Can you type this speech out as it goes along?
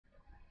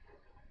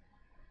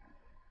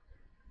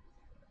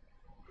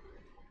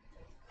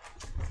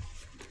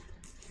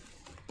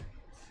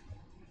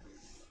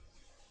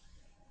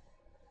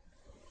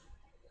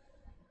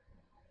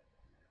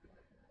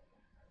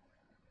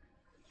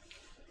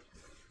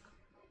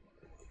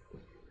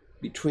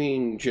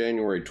Between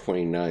January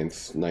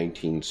 29th,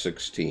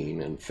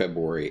 1916 and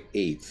February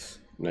 8th,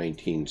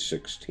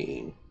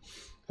 1916,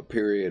 a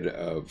period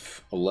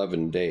of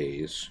 11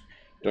 days,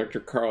 Dr.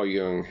 Carl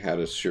Jung had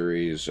a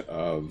series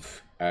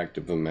of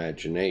active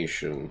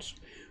imaginations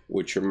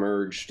which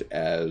emerged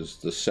as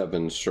the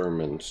 7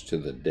 Sermons to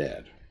the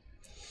Dead.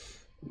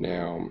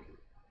 Now,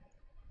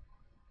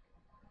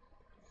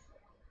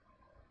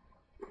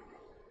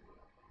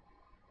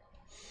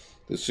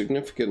 the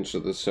significance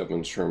of the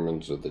 7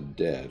 Sermons of the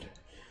Dead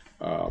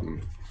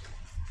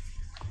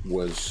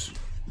was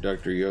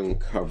Dr. Jung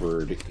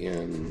covered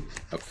in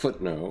a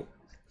footnote,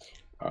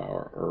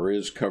 or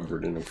is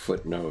covered in a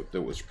footnote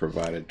that was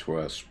provided to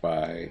us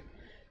by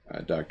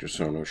Dr.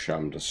 Sono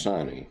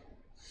Shamdasani.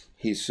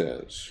 He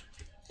says,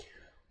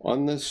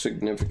 on the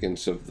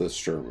significance of the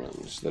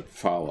sermons that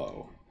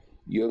follow,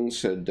 Jung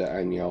said to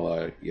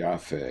Agnella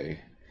Jaffe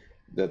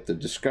that the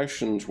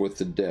discussions with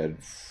the dead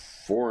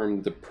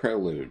formed the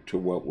prelude to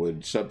what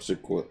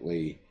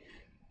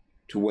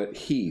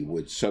he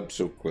would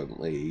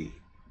subsequently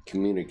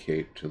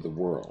communicate to the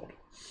world,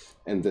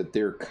 and that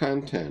their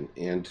content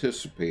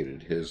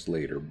anticipated his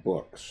later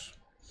books.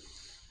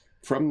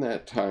 From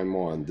that time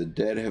on, the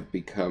dead have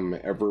become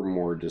ever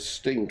more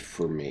distinct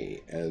for me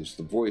as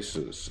the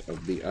voices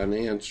of the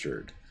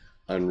unanswered,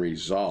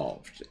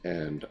 unresolved,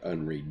 and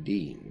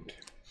unredeemed.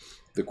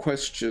 The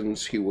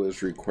questions he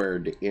was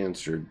required to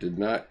answer did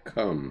not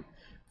come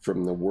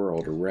from the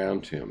world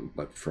around him,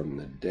 but from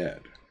the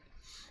dead.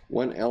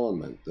 One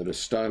element that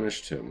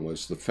astonished him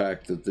was the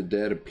fact that the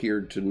dead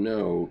appeared to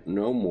know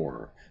no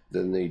more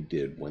than they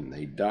did when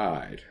they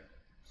died.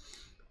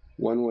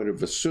 One would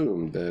have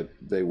assumed that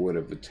they would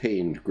have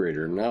attained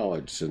greater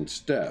knowledge since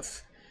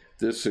death.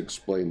 This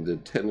explained the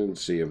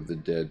tendency of the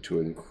dead to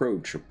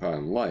encroach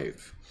upon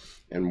life,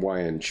 and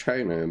why in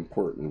China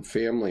important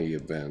family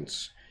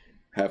events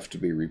have to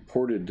be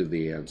reported to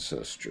the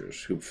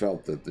ancestors, who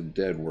felt that the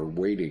dead were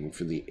waiting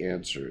for the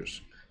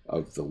answers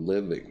of the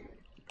living.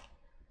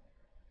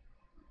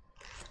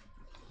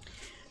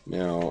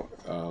 Now,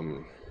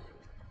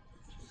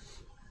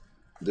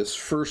 this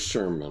first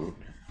sermon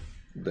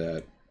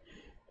that,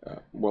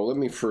 well, let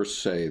me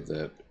first say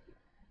that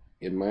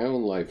in my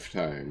own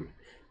lifetime,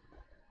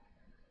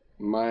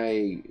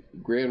 my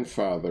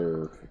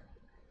grandfather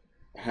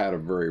had a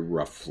very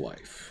rough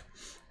life,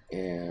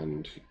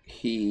 and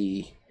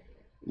he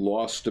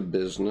lost a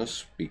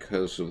business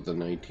because of the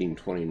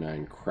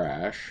 1929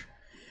 crash,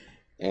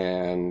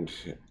 and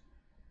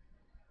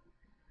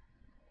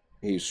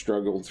he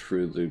struggled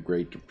through the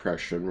Great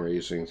Depression,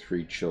 raising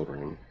 3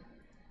 children.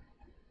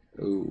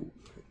 Oh,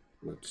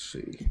 let's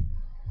see.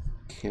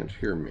 Can't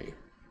hear me.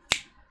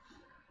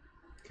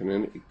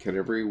 Can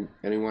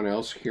anyone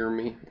else hear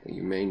me?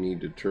 You may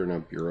need to turn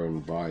up your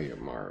own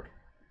volume, Art.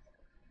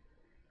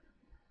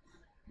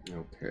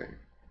 Okay.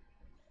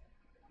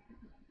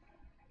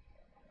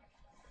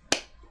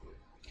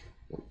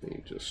 Let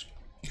me just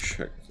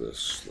check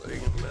this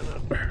thing a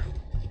minute.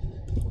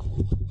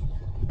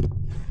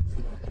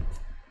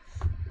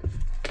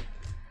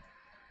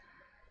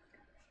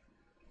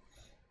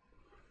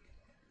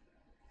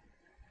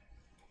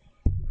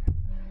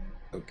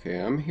 Okay,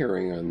 I'm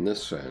hearing on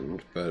this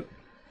end, but,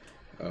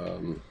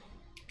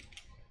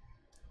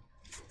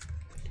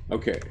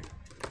 okay,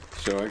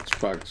 so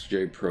Xbox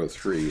J Pro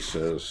 3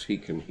 says he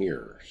can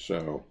hear,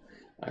 so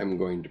I'm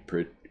going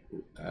to,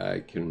 I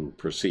can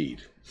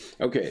proceed.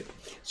 Okay,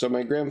 so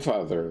my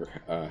grandfather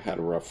had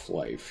a rough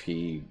life.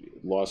 He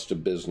lost a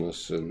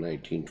business in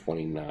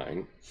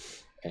 1929,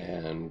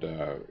 and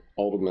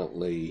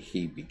ultimately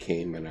he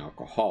became an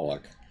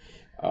alcoholic.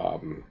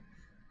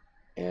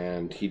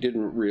 And he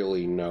didn't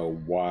really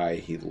know why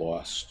he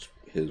lost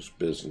his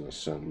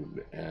business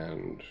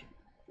and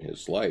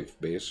his life,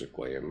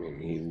 basically. I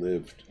mean, he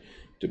lived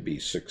to be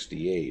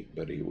 68,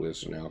 but he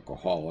was an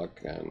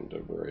alcoholic, and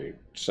a very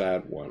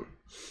sad one.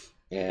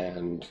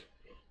 And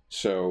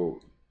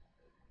so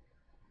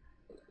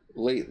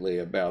lately,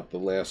 about the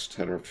last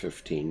 10 or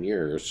 15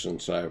 years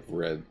since I've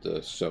read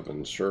the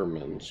 7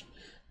 Sermons,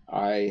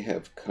 I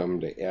have come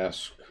to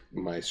ask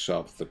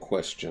myself the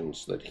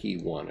questions that he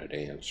wanted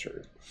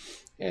answered.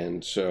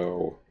 And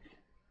so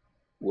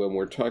when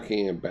we're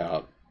talking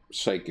about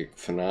psychic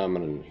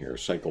phenomenon here,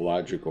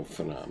 psychological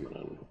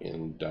phenomenon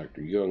in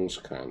Dr. Jung's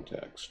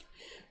context,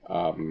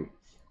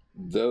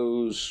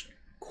 those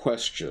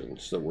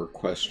questions that were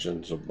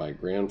questions of my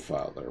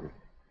grandfather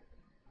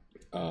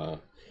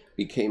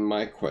became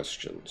my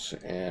questions.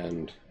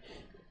 And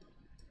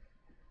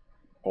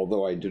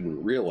although I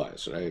didn't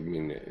realize it, I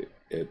mean,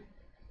 it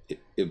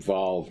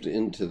evolved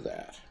into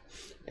that.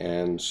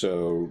 And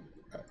so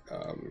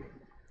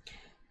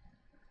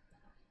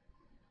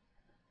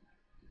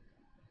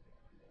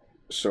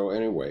so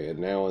anyway, and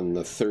now in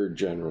the 3rd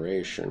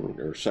generation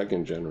or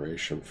 2nd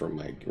generation from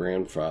my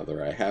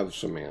grandfather, I have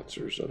some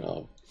answers, and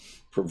I'll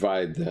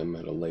provide them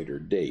at a later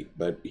date.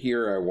 But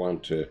here I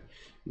want to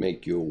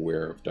make you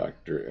aware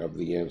of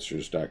the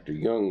answers Dr.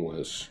 Jung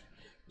was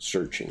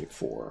searching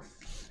for.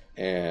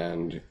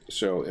 And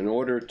so in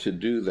order to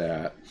do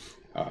that,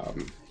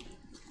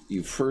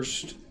 you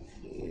first,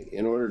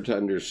 in order to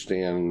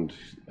understand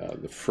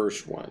the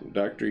first one,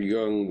 Dr.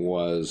 Jung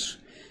was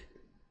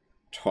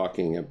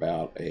talking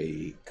about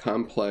a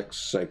complex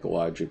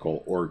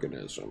psychological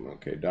organism.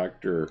 Okay,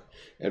 Dr.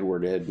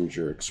 Edward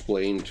Edinger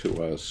explained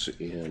to us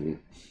in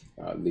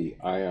the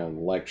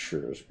Ion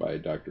Lectures by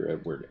Dr.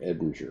 Edward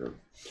Edinger.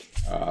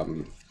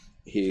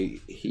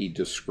 He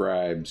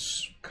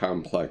describes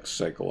complex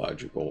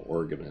psychological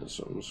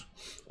organisms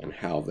and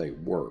how they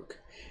work.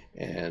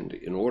 And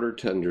in order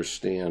to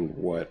understand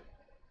what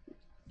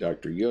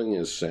Dr. Jung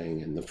is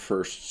saying in the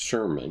first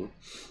sermon,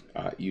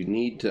 you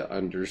need to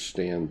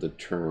understand the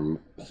term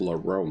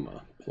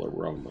pleroma.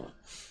 Pleroma.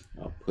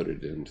 I'll put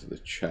it into the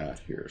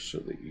chat here so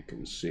that you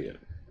can see it.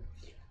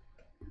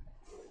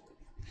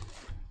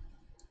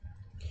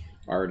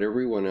 All right,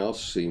 everyone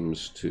else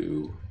seems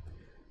to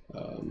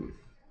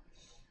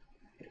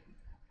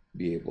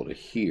be able to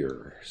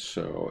hear,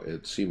 so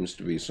it seems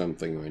to be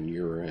something on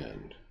your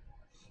end.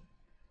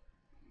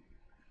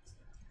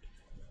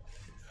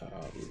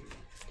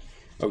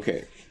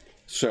 Okay,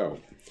 so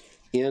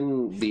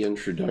in the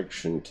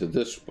introduction to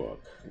this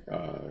book,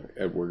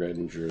 Edward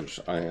Edinger's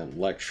Ion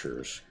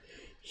Lectures,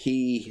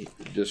 he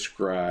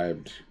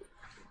described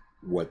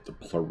what the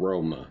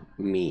pleroma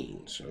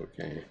means,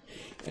 okay?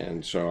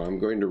 And so I'm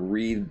going to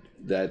read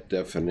that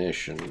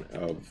definition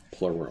of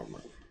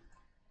pleroma.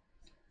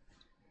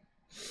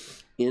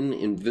 In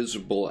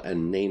invisible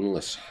and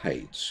nameless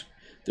heights,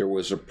 there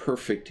was a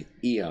perfect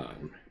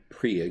eon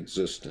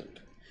pre-existent.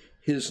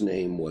 His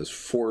name was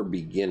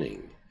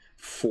Forebeginning,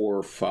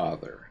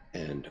 Forefather,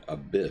 and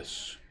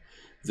Abyss.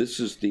 This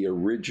is the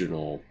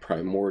original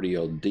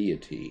primordial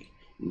deity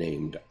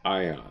named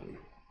Ion.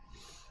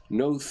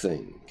 No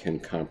thing can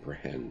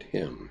comprehend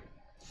him.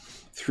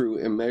 Through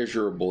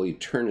immeasurable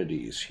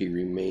eternities he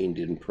remained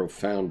in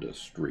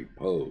profoundest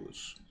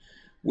repose.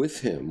 With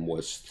him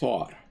was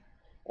thought,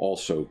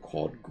 also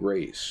called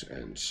grace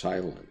and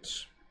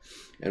silence.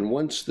 And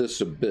once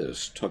this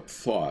abyss took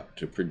thought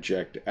to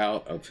project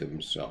out of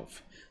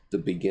himself the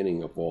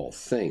beginning of all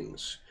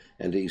things,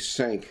 and he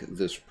sank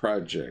this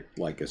project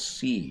like a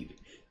seed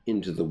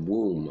into the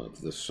womb of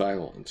the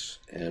silence,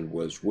 and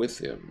was with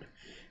him,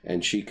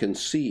 and she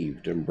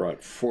conceived and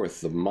brought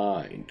forth the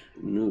mind,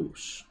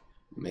 nous,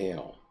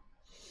 male,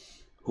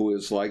 who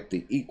is like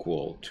the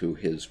equal to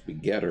his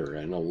begetter,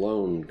 and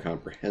alone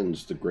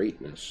comprehends the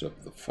greatness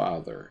of the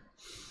Father.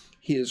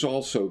 He is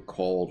also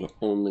called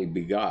only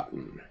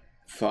begotten,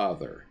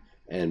 Father,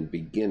 and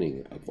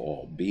beginning of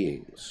all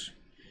beings.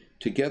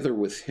 Together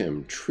with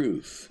him,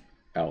 truth,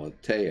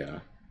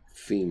 aletheia,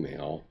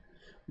 female,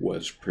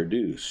 was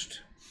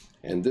produced,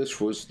 and this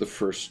was the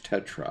first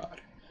tetrad,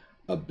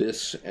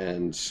 abyss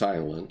and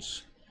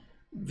silence,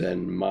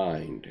 then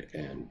mind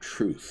and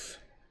truth.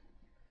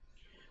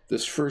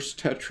 This first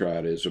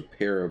tetrad is a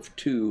pair of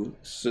two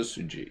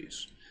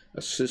syzygies. A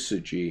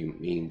syzygy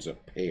means a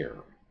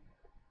pair.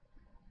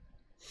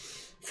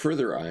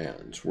 Further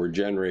ions were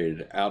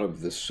generated out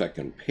of this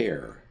second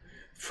pair.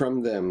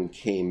 From them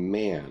came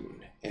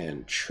man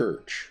and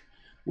church,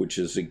 which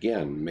is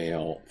again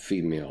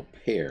male-female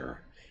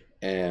pair,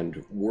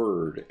 and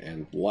word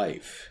and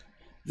life.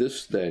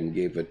 This then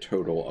gave a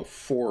total of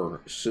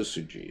 4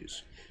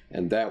 syzygies,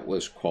 and that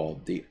was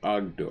called the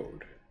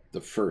Ogdod,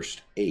 the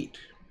first 8.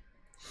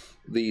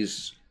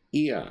 These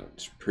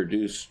eons,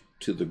 produced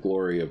to the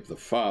glory of the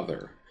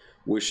Father,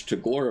 wished to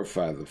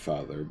glorify the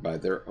Father by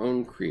their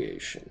own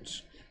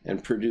creations,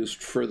 and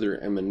produced further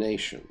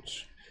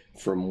emanations.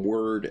 From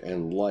word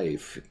and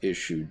life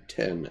issued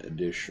 10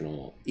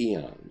 additional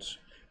eons.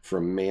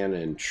 From man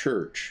and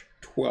church,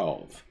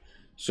 12,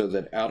 so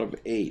that out of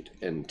 8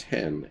 and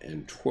 10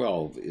 and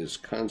 12 is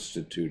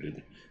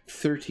constituted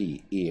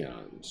 30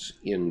 eons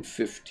in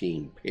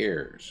 15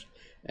 pairs,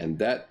 and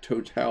that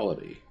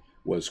totality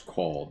was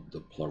called the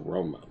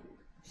pleroma.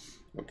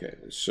 Okay,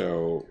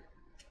 so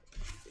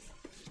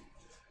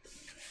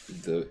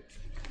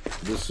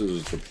this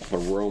is the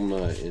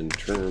pleroma in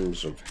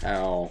terms of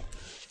how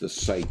the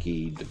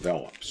psyche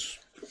develops.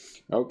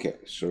 Okay,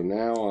 so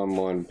now I'm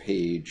on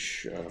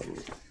page,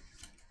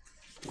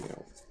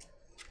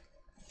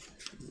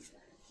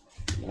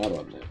 not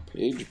on that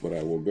page, but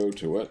I will go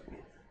to it.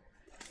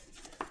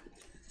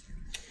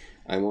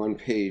 I'm on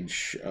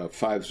page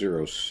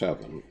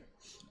 507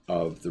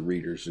 of the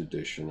Reader's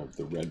Edition of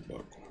the Red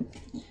Book.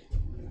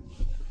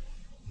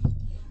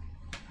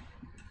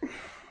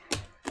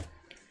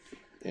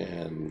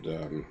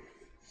 And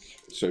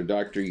so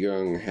Dr.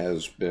 Jung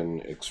has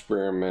been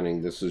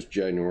experimenting. This is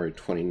January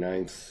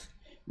 29th,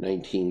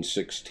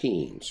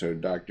 1916. So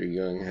Dr.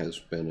 Jung has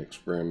been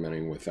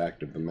experimenting with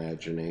active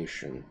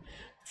imagination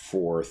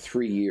for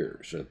 3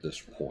 years at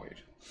this point.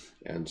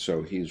 And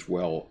so he's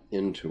well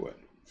into it.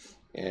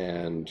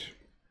 And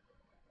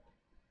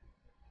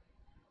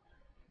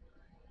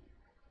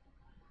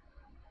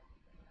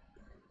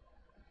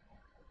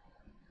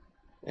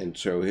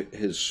so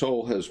his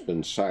soul has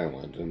been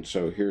silent, and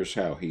so here's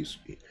how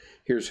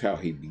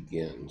he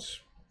begins.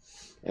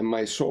 And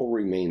my soul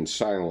remained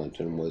silent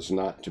and was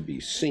not to be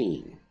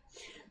seen.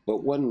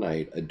 But one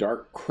night a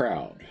dark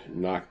crowd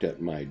knocked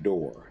at my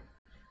door,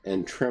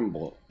 and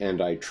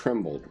I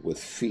trembled with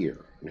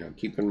fear. Now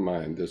keep in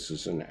mind, this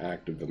is an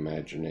act of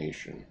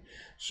imagination,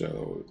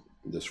 so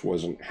this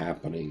wasn't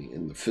happening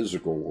in the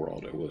physical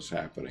world, it was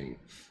happening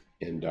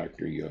in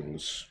Dr.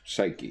 Jung's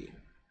psyche.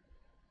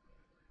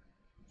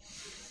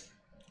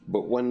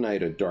 But one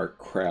night a dark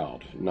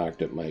crowd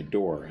knocked at my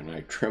door, and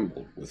I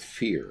trembled with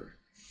fear.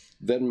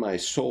 Then my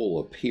soul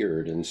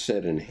appeared and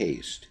said in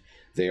haste,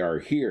 "They are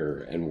here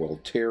and will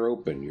tear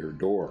open your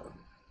door."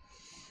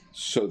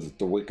 So that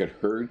the wicked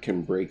herd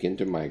can break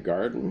into my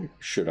garden?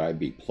 Should I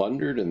be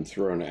plundered and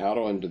thrown out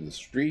onto the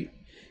street?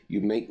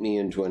 You make me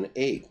into an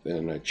ape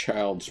and a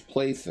child's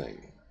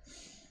plaything.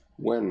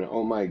 When,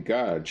 oh my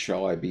God,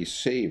 shall I be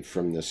saved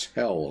from this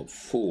hell of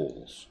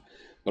fools?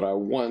 But I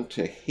want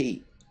to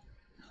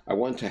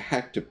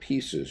hack to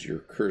pieces your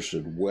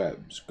cursed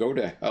webs. Go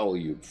to hell,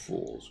 you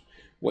fools.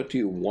 What do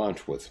you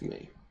want with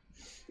me?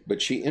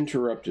 But she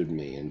interrupted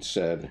me and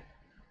said,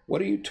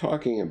 "What are you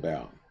talking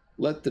about?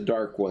 Let the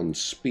Dark One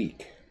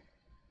speak."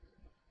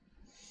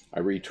 I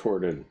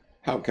retorted,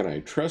 "How can I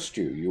trust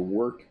you? You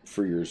work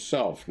for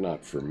yourself,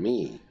 not for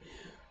me.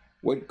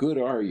 What good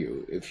are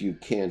you if you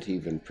can't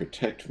even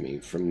protect me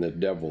from the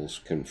devil's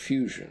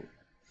confusion?"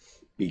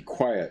 "Be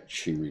quiet,"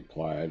 she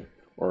replied,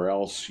 "or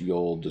else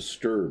you'll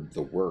disturb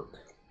the work."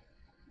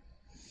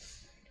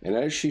 And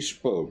as she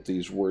spoke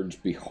these words,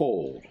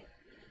 behold,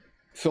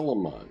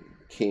 Philemon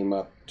came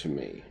up to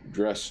me,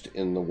 dressed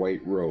in the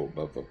white robe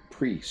of a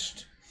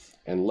priest,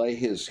 and lay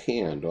his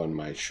hand on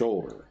my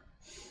shoulder.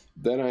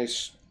 Then I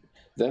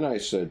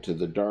said to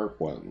the dark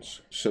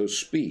ones, "So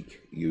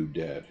speak, you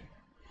dead."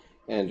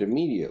 And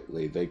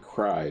immediately they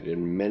cried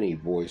in many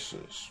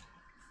voices.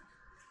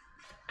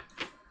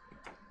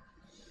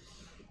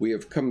 We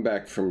have come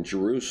back from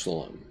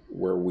Jerusalem,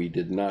 where we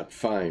did not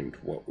find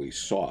what we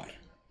sought.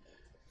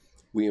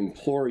 We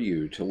implore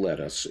you to let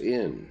us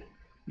in.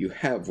 You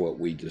have what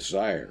we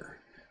desire,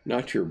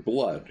 not your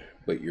blood,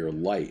 but your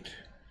light.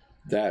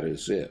 That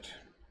is it.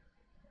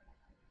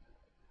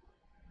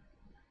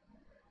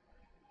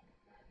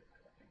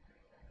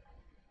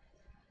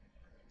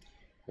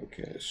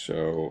 Okay,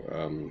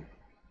 so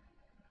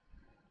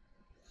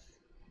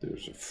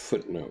there's a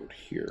footnote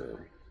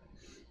here,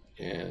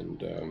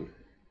 and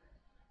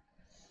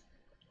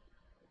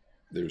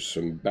there's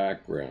some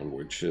background,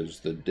 which is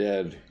the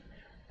dead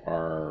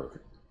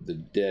are the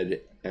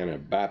dead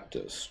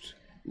Anabaptists,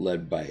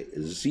 led by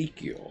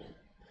Ezekiel.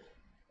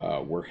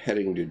 We're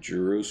heading to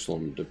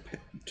Jerusalem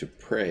to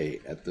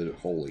pray at the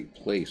holy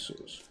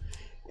places.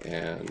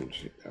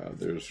 And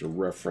there's a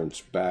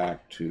reference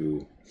back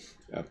to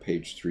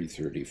page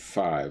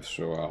 335,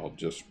 so I'll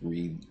just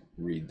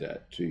read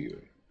that to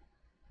you.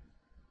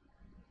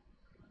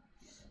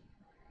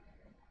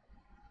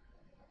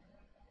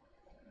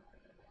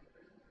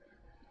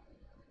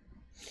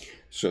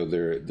 So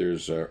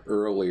there's an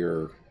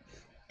earlier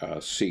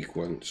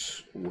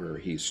sequence where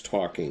he's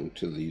talking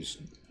to these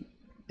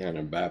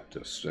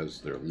Anabaptists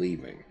as they're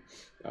leaving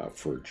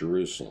for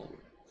Jerusalem.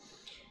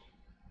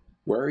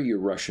 "Where are you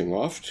rushing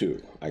off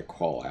to?" I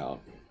call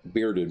out. A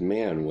bearded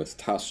man with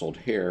tousled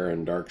hair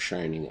and dark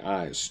shining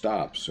eyes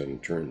stops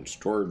and turns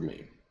toward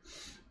me.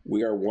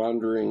 "We are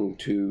wandering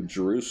to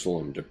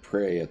Jerusalem to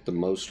pray at the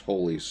most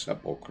holy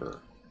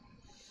sepulchre."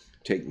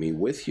 "Take me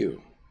with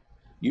you."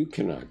 "You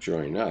cannot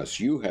join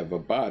us. You have a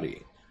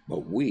body,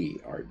 but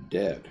we are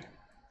dead."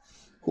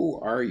 "Who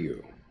are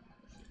you?"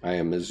 "I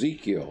am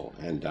Ezekiel,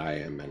 and I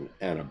am an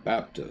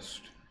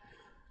Anabaptist."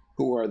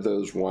 "Who are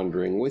those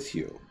wandering with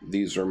you?"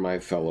 "These are my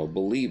fellow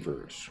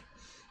believers."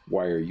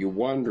 "Why are you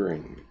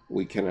wandering?"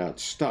 "We cannot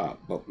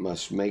stop, but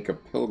must make a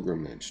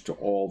pilgrimage to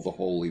all the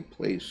holy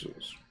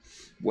places."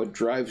 "What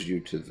drives you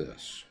to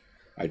this?"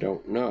 "I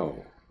don't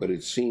know, but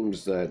it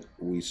seems that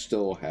we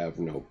still have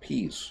no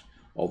peace,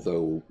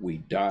 although we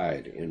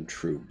died in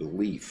true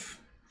belief."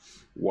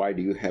 "Why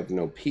do you have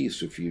no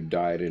peace if you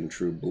died in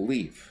true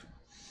belief?"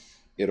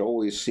 "It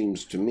always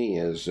seems to me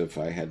as if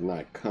I had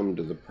not come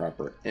to the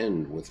proper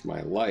end with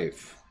my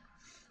life."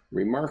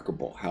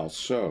 "Remarkable. How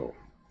so?"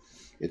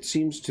 "It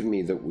seems to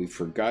me that we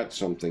forgot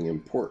something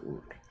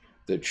important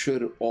that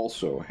should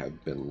also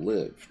have been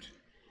lived."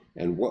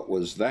 "And what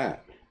was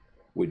that?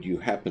 Would you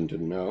happen to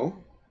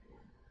know?"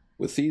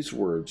 With these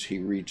words, he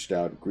reached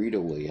out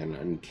greedily and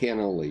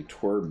uncannily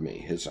toward me,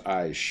 his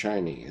eyes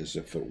shining as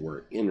if it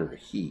were inner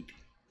heat.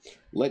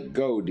 "Let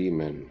go,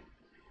 demon.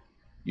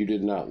 You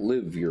did not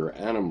live your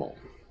animal."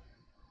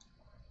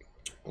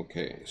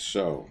 Okay,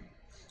 so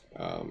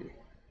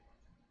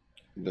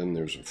then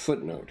there's a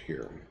footnote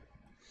here.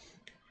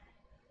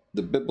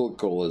 The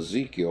biblical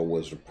Ezekiel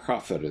was a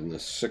prophet in the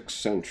 6th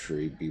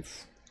century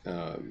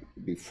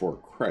before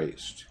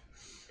Christ.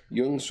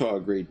 Jung saw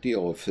a great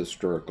deal of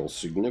historical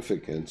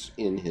significance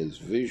in his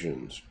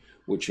visions,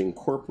 which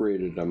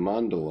incorporated a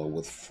mandala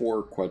with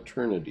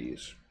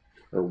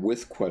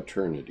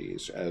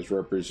quaternities as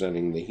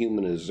representing the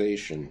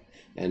humanization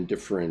and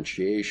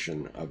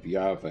differentiation of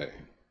Yahweh.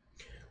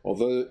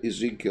 Although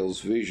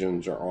Ezekiel's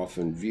visions are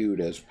often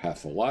viewed as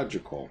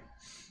pathological,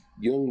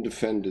 Jung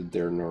defended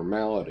their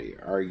normality,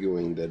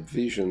 arguing that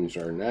visions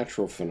are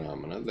natural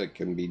phenomena that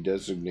can be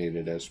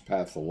designated as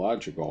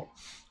pathological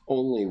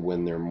only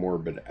when their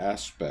morbid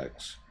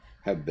aspects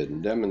have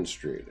been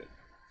demonstrated.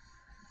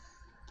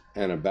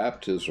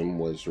 Anabaptism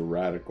was a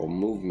radical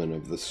movement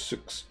of the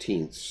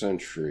 16th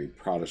century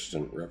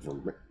Protestant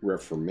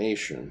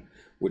Reformation,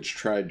 which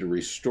tried to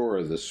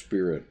restore the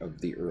spirit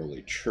of the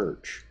early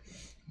church.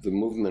 The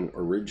movement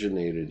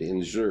originated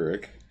in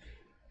Zurich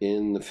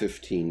in the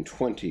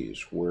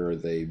 1520s, where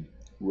they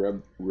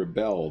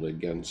rebelled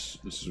against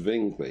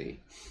Zwingli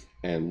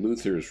and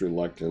Luther's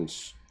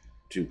reluctance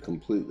to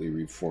completely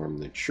reform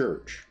the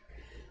church.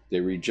 They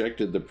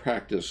rejected the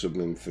practice of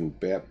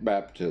infant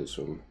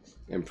baptism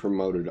and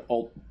promoted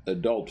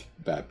adult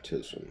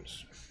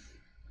baptisms.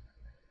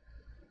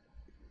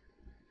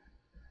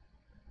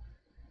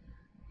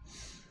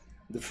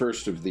 The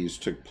first of these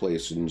took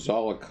place in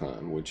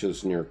Zollikon, which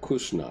is near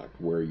Kussnacht,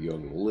 where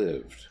Jung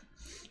lived.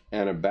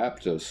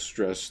 Anabaptists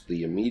stressed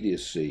the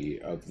immediacy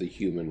of the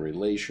human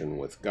relation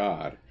with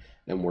God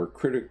and were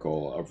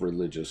critical of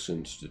religious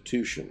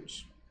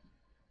institutions.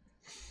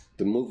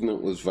 The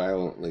movement was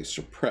violently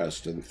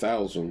suppressed and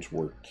thousands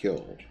were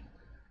killed.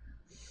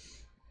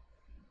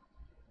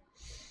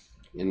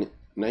 In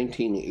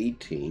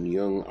 1918,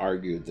 Jung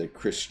argued that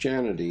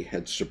Christianity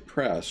had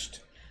suppressed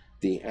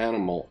the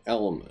animal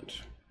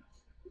element.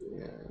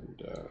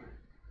 And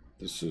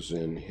this is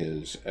in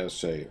his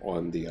essay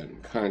on the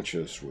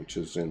unconscious, which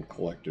is in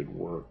Collected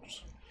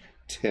Works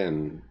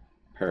 10,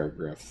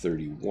 paragraph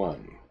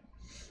 31.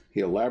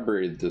 He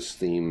elaborated this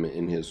theme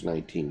in his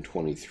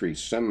 1923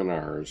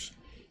 seminars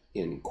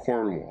in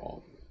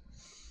Cornwall.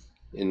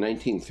 In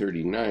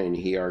 1939,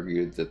 he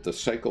argued that the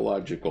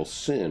psychological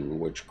sin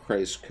which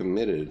Christ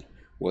committed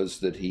was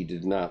that he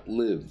did not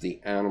live the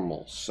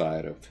animal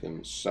side of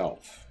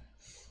himself.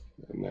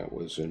 And that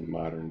was in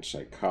Modern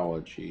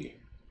Psychology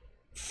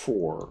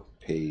 4,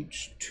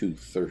 page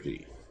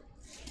 230.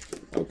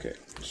 Okay,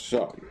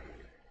 so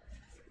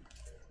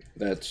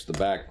that's the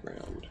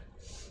background.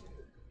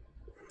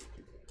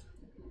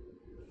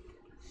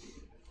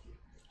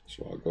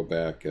 So I'll go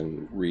back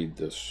and read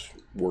this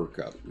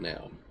workup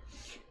now.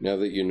 Now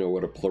that you know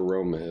what a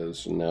pleroma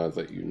is, and now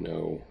that you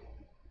know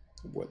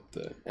what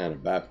the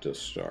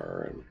Anabaptists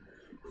are and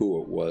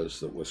who it was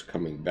that was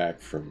coming back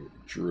from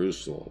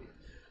Jerusalem,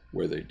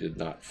 where they did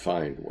not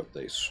find what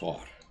they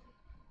sought.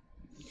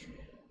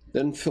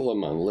 Then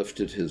Philemon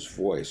lifted his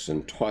voice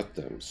and taught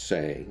them,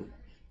 saying,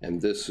 and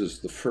this is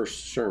the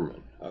first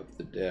sermon of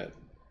the dead.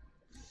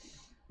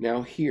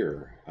 Now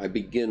here I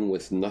begin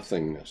with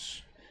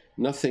nothingness.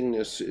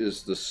 Nothingness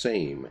is the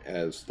same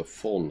as the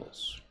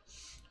fullness.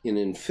 In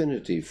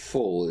infinity,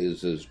 full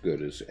is as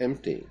good as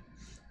empty.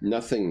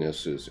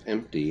 Nothingness is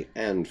empty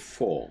and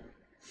full.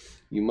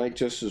 You might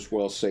just as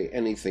well say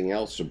anything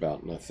else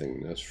about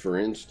nothingness. For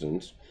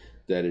instance,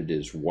 that it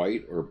is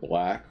white or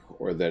black,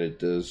 or that it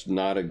does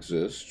not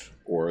exist,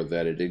 or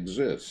that it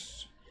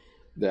exists.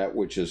 That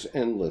which is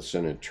endless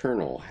and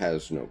eternal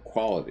has no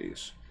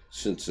qualities,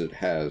 since it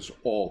has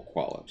all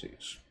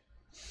qualities.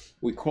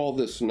 We call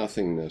this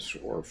nothingness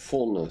or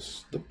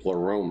fullness the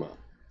pleroma.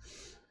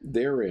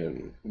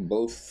 Therein,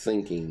 both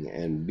thinking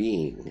and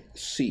being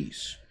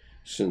cease,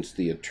 since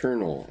the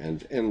eternal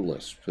and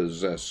endless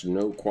possess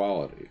no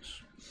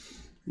qualities.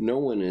 No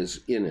one is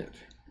in it,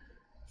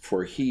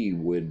 for he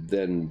would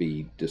then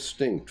be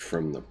distinct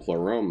from the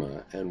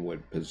pleroma and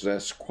would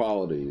possess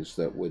qualities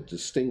that would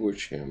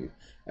distinguish him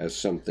as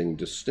something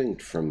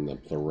distinct from the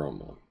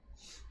pleroma.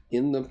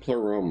 In the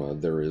pleroma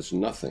there is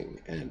nothing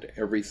and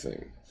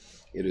everything.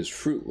 It is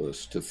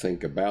fruitless to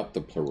think about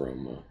the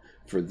pleroma,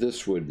 for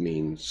this would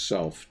mean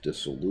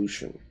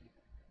self-dissolution.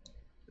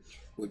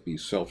 Would be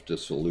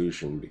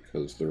self-dissolution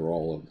because they're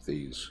all of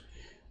these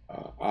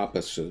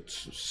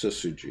opposites,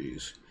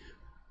 syzygies,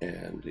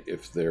 and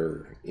if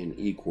they're in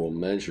equal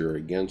measure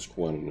against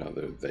one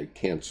another, they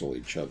cancel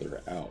each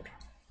other out.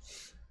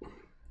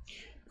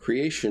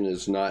 Creation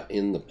is not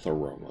in the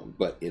pleroma,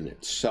 but in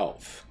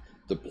itself.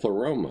 The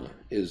pleroma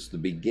is the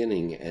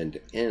beginning and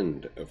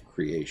end of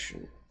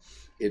creation.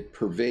 It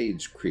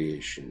pervades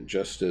creation,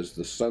 just as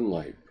the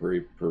sunlight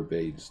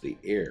pervades the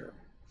air.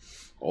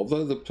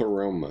 Although the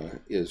pleroma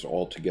is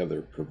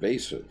altogether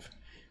pervasive,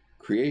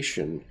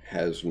 creation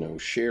has no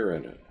share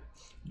in it,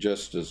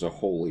 just as a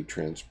wholly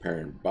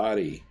transparent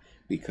body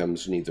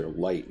becomes neither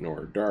light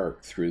nor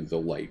dark through the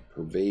light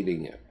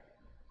pervading it.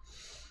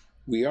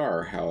 We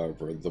are,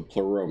 however, the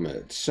pleroma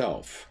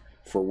itself,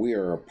 for we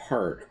are a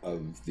part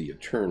of the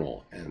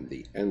eternal and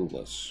the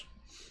endless.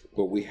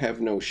 But we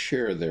have no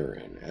share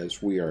therein,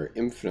 as we are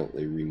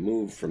infinitely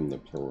removed from the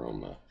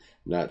pleroma,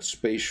 not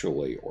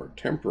spatially or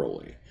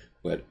temporally,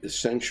 but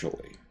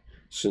essentially,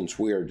 since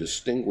we are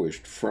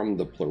distinguished from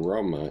the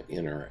pleroma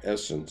in our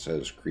essence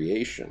as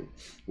creation,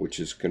 which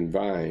is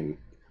confined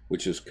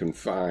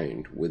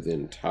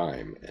within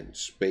time and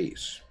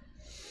space.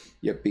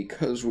 Yet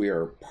because we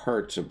are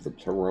parts of the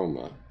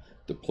pleroma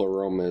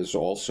is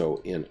also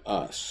in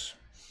us.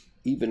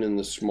 Even in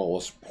the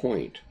smallest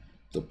point,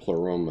 the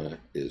pleroma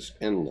is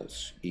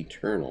endless,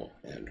 eternal,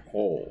 and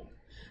whole.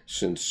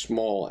 since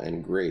small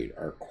and great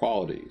are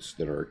qualities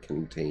that are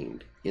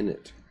contained in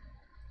it.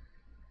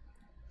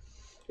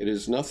 It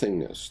is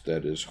nothingness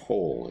that is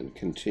whole and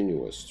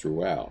continuous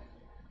throughout.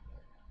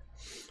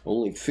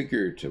 Only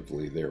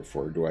figuratively,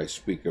 therefore, do I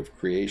speak of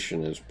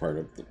creation as part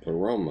of the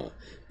Pleroma,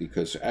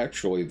 because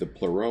actually the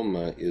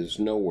Pleroma is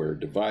nowhere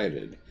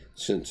divided,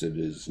 since it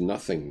is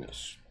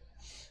nothingness.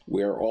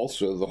 We are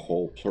also the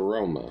whole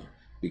Pleroma,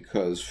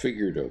 because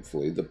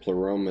figuratively the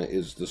Pleroma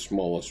is the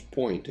smallest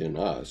point in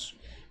us,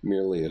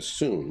 merely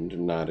assumed,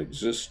 not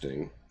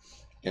existing,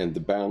 and the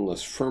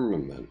boundless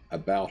firmament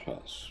about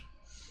us.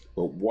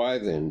 But why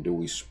then do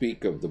we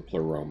speak of the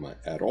Pleroma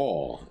at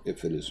all,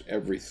 if it is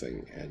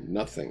everything and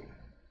nothing?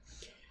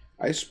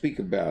 I speak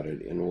about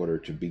it in order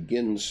to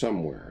begin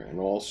somewhere, and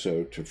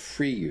also to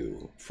free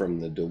you from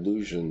the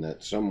delusion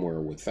that somewhere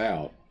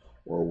without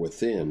or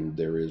within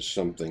there is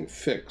something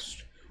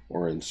fixed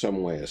or in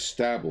some way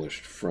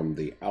established from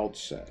the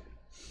outset.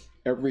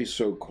 Every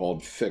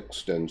so-called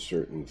fixed and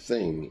certain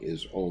thing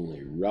is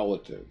only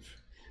relative.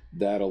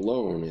 That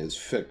alone is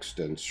fixed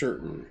and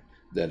certain,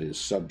 that is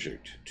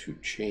subject to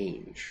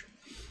change.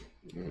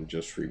 And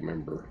just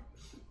remember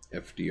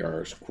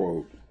FDR's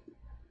quote,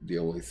 "The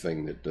only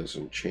thing that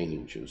doesn't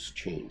change is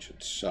change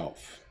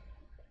itself."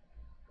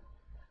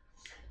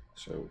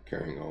 So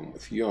carrying on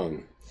with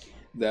Jung,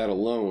 that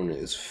alone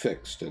is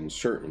fixed and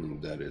certain,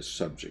 that is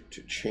subject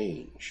to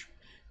change.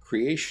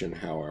 Creation,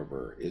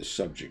 however, is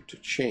subject to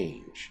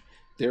change.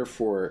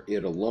 Therefore,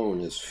 it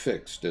alone is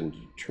fixed and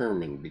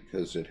determined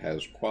because it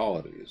has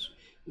qualities.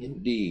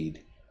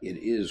 Indeed, it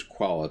is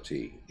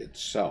quality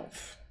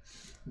itself.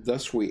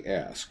 Thus we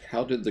ask,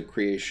 how did the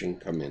creation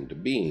come into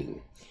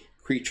being?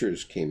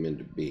 Creatures came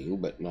into being,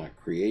 but not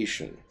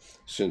creation,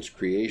 since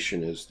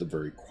creation is the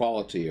very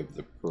quality of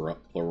the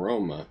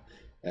Pleroma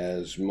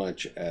as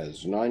much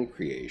as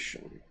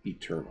non-creation,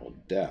 eternal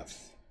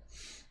death.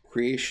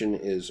 Creation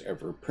is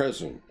ever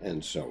present,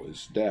 and so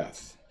is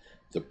death.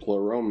 The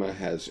Pleroma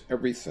has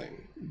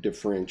everything,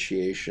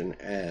 differentiation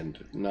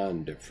and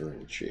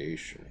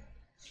non-differentiation.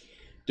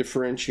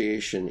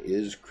 Differentiation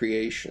is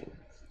creation.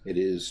 It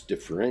is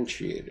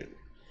differentiated.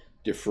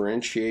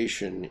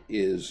 Differentiation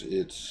is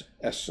its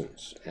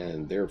essence,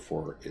 and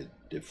therefore it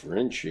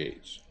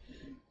differentiates.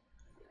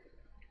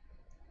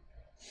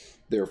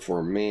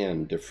 Therefore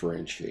man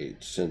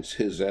differentiates, since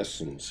his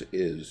essence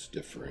is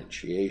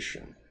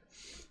differentiation.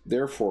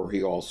 Therefore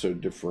he also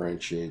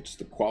differentiates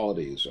the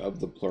qualities of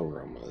the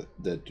Pleroma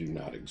that do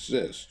not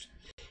exist.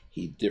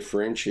 He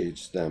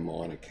differentiates them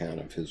on account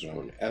of his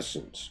own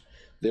essence.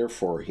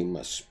 Therefore he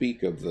must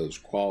speak of those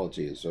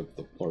qualities of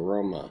the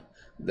Pleroma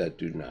that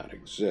do not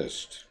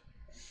exist.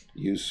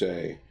 You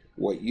say,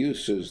 what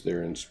use is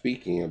there in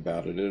speaking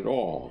about it at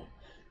all?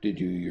 Did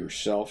you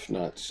yourself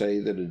not say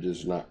that it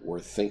is not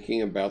worth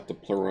thinking about the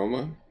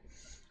Pleroma?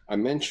 I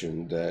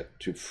mentioned that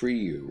to free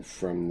you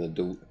from the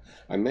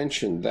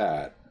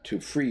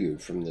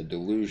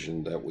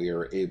delusion that we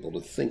are able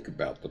to think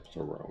about the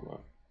Pleroma.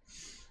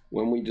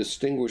 When we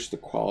distinguish the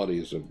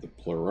qualities of the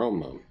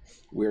Pleroma,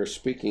 we are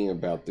speaking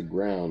about the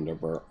ground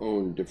of our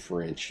own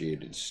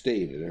differentiated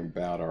state and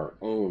about our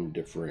own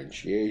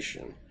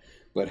differentiation,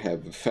 but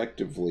have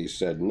effectively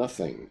said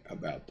nothing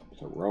about the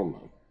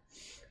Pleroma.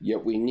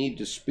 Yet we need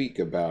to speak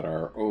about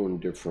our own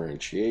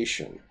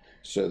differentiation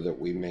so that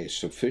we may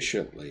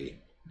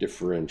sufficiently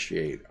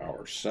differentiate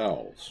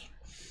ourselves.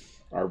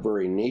 Our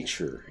very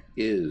nature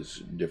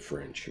is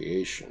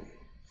differentiation.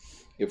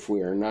 If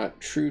we are not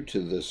true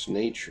to this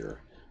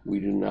nature, we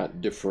do not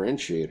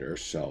differentiate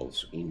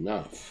ourselves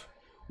enough.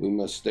 We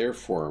must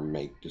therefore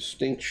make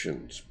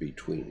distinctions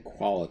between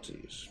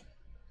qualities.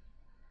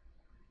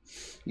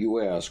 You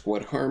ask,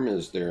 what harm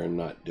is there in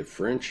not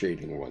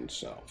differentiating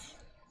oneself?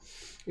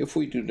 If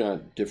we do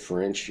not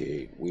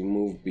differentiate, we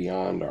move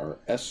beyond our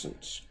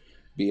essence,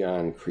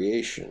 beyond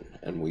creation,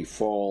 and we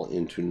fall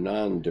into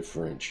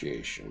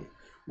non-differentiation,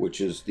 which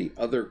is the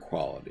other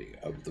quality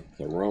of the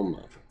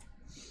Pleroma.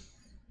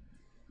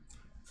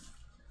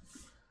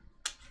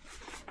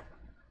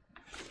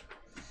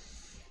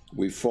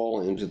 We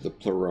fall into the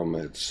Pleroma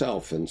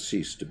itself and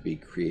cease to be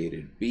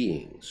created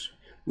beings.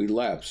 We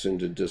lapse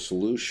into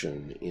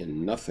dissolution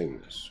in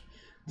nothingness.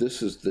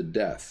 This is the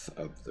death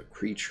of the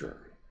creature.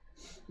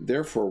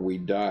 Therefore we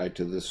die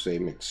to the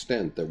same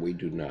extent that we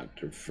do not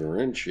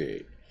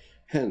differentiate.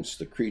 Hence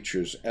the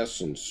creature's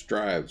essence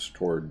strives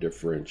toward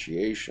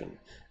differentiation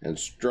and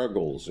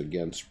struggles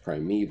against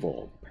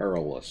primeval,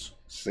 perilous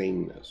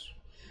sameness.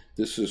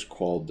 This is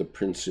called the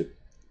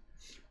principium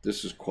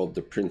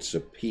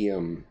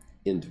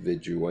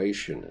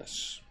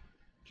individuationis.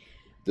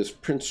 This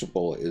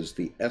principle is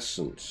the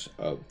essence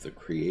of the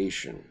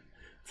creation.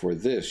 For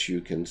this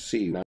you can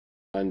see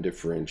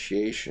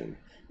non-differentiation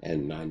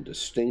and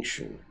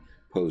non-distinction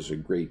pose a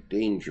great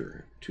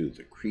danger to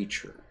the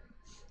creature.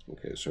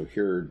 Okay, so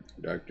here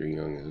Dr.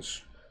 Jung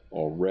is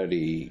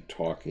already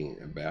talking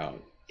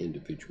about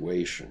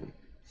individuation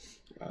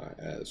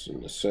as a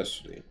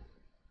necessity.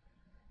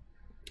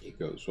 He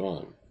goes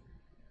on.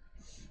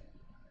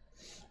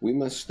 We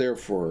must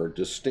therefore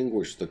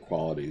distinguish the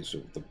qualities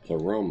of the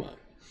Pleroma.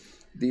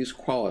 These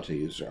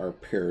qualities are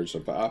pairs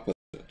of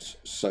opposites,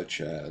 such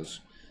as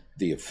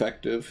the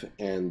effective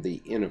and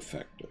the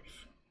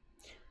ineffective,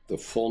 the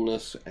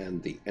fullness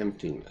and the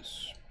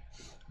emptiness,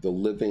 the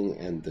living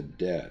and the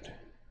dead,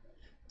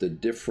 the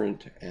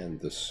different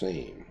and the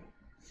same,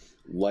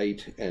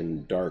 light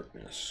and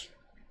darkness,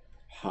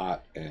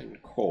 hot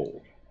and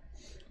cold,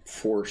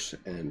 force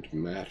and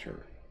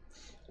matter,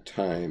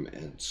 time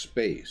and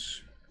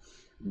space,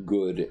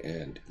 good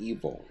and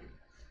evil,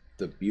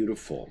 the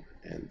beautiful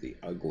and the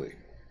ugly,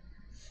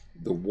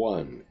 the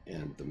one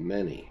and the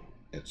many,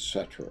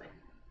 etc.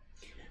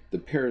 The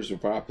pairs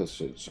of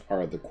opposites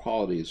are the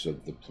qualities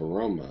of the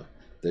Pleroma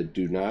that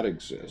do not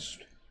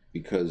exist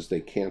because they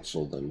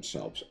cancel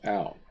themselves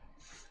out.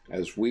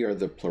 As we are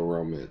the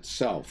Pleroma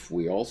itself,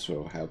 we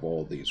also have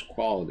all these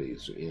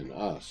qualities in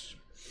us.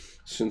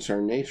 Since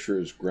our nature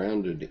is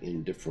grounded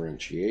in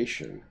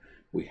differentiation,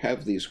 we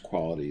have these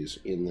qualities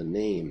in the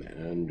name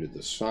and under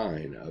the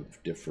sign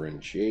of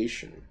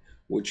differentiation,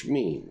 which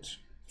means,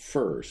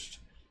 first,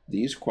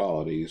 these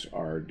qualities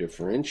are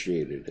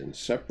differentiated and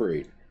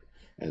separate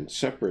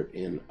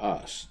in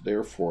us.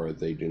 Therefore,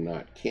 they do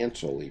not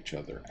cancel each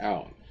other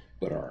out,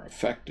 but are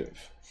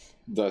effective.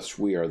 Thus,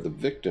 we are the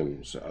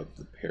victims of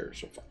the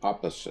pairs of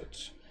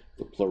opposites.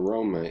 The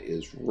Pleroma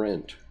is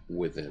rent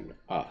within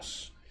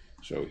us.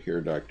 So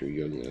here Dr.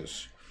 Jung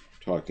is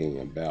talking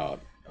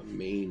about a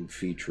main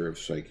feature of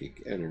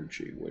psychic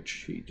energy,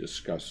 which he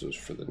discusses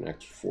for the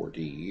next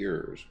 40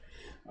 years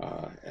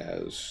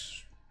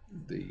as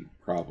the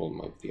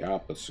problem of the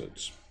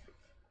opposites.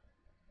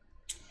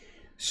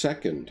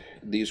 Second,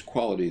 these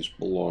qualities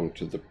belong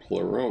to the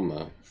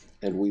Pleroma,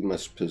 and we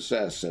must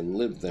possess and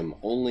live them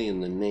only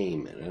in the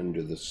name and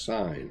under the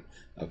sign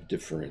of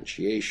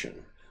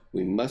differentiation.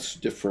 We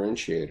must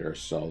differentiate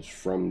ourselves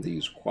from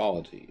these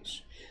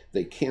qualities.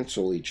 They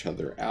cancel each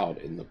other out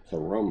in the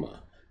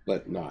Pleroma,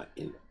 but not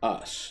in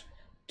us.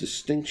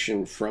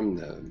 Distinction from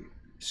them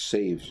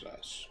saves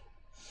us.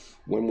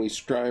 When we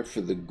strive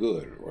for the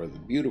good or the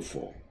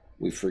beautiful,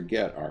 we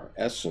forget our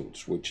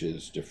essence, which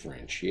is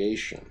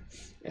differentiation,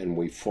 and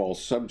we fall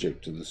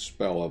subject to the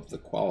spell of the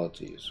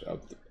qualities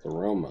of the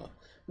Pleroma,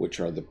 which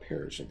are the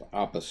pairs of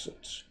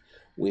opposites.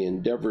 We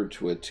endeavor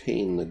to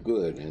attain the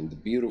good and the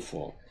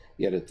beautiful,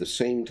 yet at the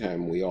same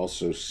time we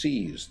also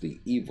seize the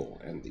evil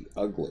and the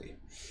ugly.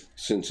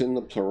 Since in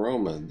the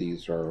Pleroma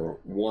these are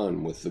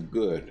one with the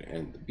good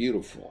and the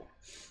beautiful.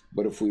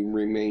 But if we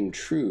remain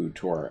true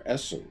to our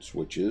essence,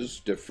 which is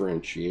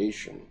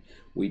differentiation,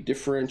 we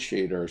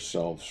differentiate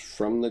ourselves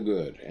from the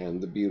good and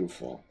the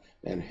beautiful,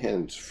 and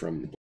hence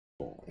from the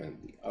evil and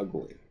the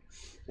ugly.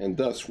 And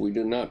thus we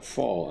do not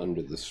fall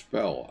under the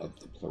spell of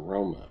the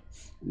Pleroma,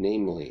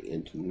 namely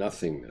into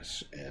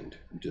nothingness and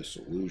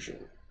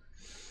disillusion.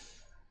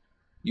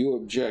 You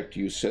object,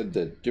 you said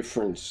that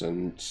difference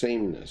and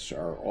sameness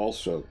are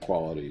also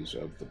qualities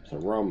of the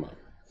Pleroma.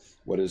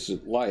 What is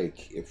it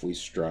like if we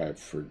strive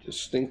for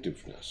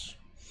distinctiveness?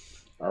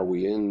 Are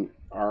we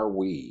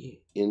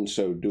in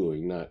so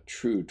doing not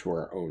true to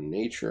our own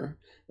nature,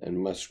 and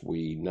must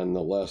we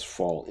nonetheless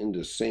fall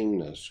into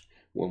sameness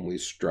when we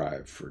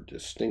strive for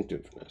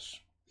distinctiveness?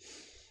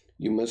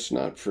 You must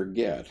not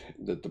forget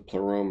that the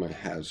Pleroma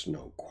has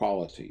no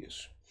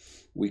qualities.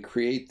 We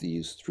create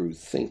these through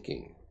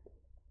thinking.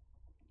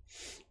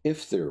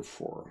 If,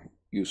 therefore,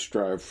 you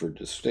strive for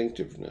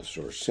distinctiveness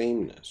or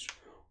sameness,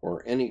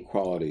 or any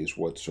qualities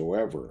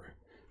whatsoever,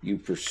 you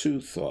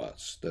pursue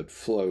thoughts that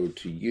flow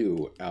to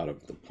you out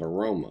of the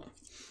Pleroma,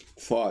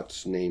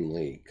 thoughts,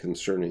 namely,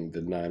 concerning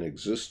the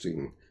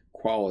non-existing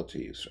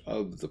qualities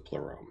of the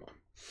Pleroma.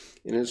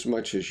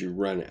 Inasmuch as you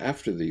run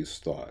after these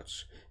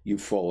thoughts, you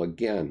fall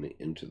again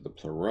into the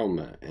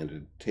Pleroma and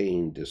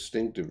attain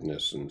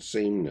distinctiveness and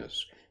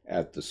sameness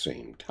at the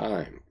same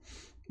time.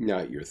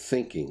 Not your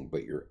thinking,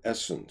 but your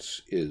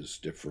essence is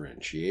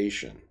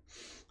differentiation.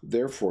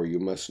 Therefore, you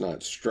must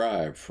not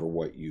strive for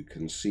what you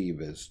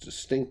conceive as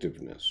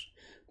distinctiveness,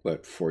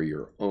 but for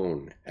your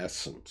own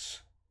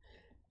essence.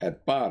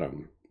 At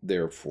bottom,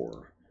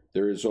 therefore,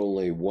 there is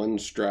only one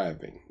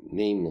striving,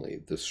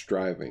 namely the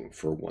striving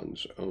for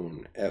one's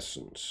own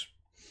essence.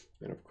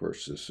 And of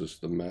course, this is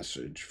the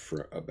message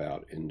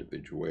about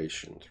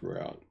individuation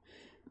throughout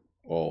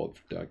all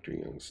of Dr.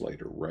 Jung's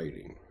later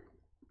writing.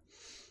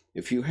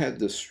 If you had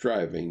this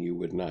striving, you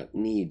would not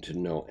need to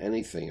know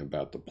anything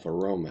about the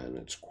Pleroma and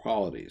its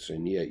qualities,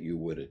 and yet you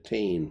would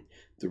attain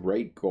the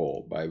right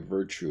goal by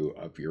virtue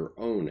of your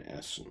own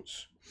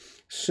essence.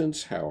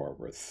 Since,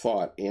 however,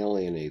 thought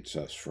alienates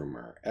us from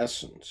our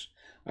essence,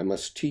 I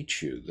must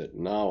teach you that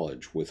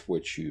knowledge with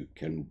which you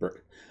can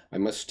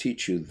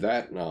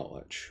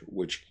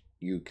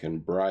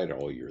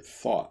bridle your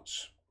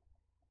thoughts.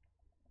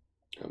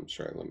 I'm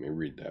sorry, let me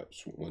read that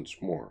once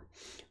more.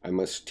 I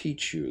must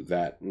teach you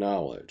that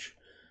knowledge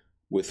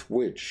with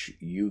which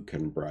you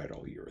can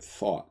bridle your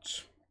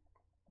thoughts.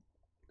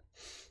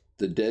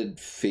 The dead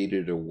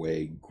faded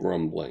away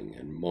grumbling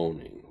and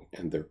moaning,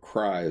 and their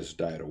cries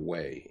died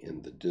away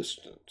in the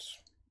distance.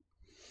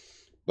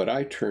 But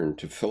I turned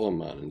to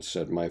Philemon and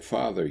said, "My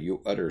father,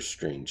 you utter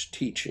strange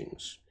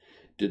teachings.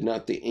 Did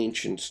not the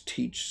ancients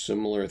teach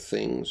similar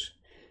things?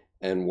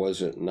 And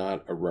was it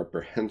not a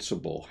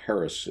reprehensible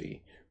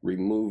heresy,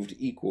 removed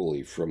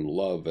equally from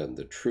love and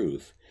the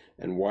truth?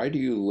 And why do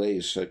you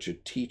lay such a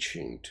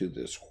teaching to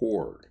this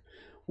horde,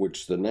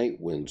 which the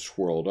night wind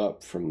swirled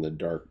up from the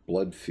dark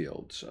blood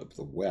fields of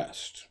the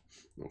West?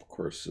 Of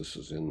course, this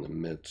is in the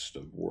midst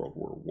of World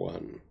War I.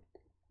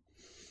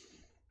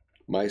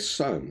 My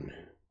son,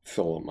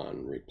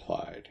 Philemon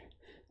replied,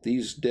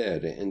 these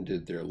dead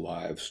ended their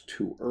lives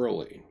too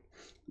early.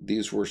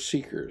 These were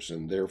seekers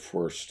and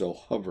therefore still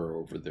hover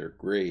over their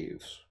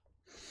graves.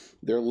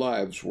 Their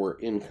lives were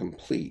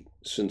incomplete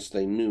since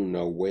they knew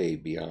no way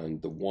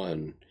beyond the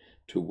one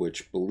to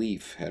which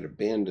belief had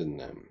abandoned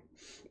them.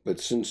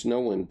 But since no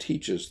one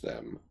teaches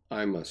them,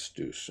 I must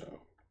do so.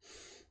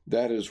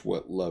 That is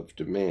what love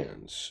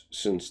demands,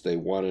 since they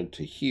wanted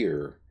to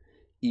hear,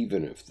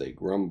 even if they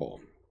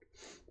grumble.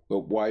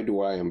 But why do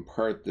I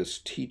impart this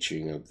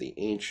teaching of the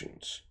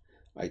ancients?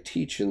 I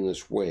teach in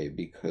this way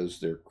because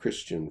their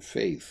Christian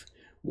faith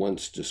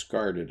once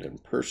discarded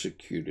and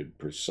persecuted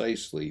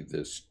precisely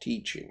this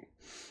teaching,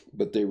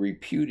 but they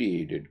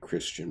repudiated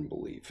Christian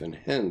belief and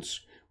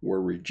hence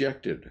were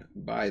rejected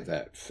by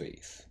that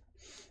faith.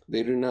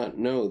 They do not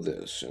know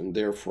this, and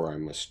therefore I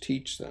must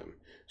teach them,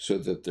 so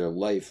that their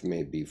life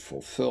may be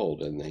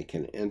fulfilled and they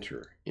can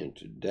enter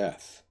into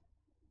death.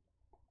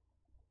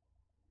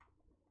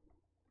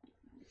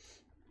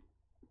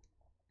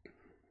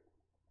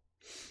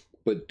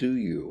 But do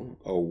you,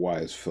 O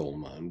wise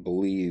Philemon,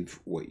 believe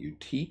what you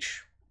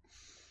teach?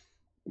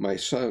 My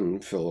son,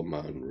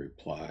 Philemon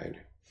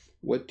replied,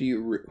 why do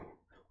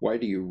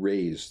you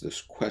raise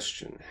this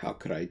question? How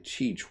could I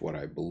teach what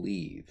I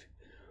believe?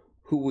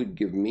 Who would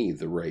give me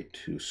the right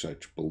to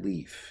such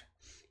belief?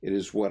 It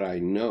is what I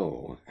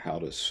know how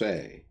to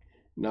say,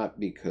 not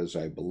because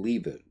I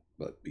believe it,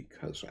 but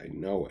because I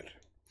know it.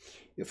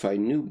 If I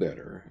knew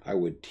better, I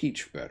would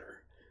teach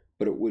better,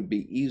 but it would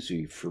be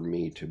easy for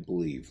me to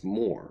believe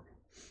more.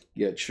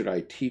 Yet should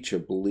I teach a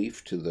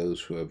belief to those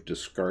who have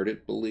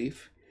discarded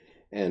belief?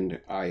 And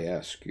I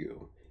ask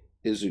you,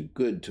 is it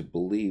good to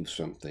believe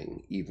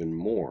something even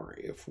more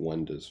if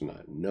one does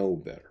not know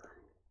better?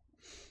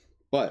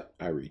 But,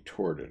 I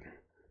retorted,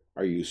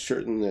 are you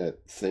certain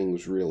that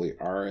things really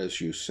are as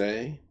you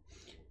say?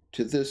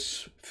 To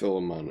this,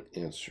 Philemon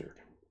answered,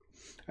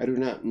 I do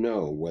not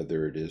know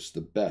whether it is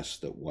the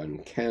best that one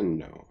can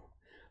know,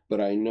 but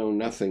I know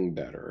nothing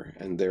better,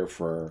 and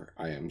therefore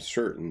I am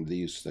certain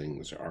these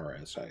things are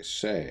as I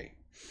say.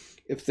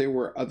 If they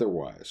were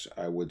otherwise,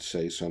 I would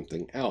say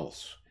something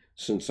else,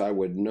 since I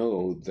would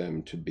know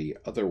them to be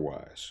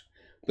otherwise.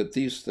 But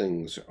these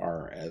things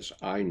are as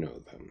I know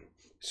them,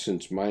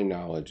 since my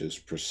knowledge is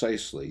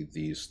precisely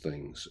these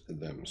things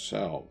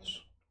themselves.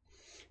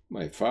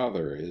 My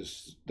father,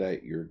 is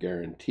that your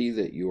guarantee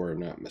that you are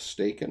not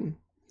mistaken?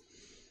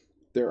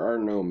 There are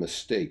no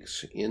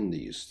mistakes in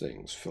these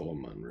things,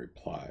 Philemon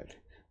replied.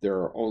 There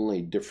are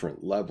only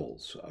different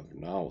levels of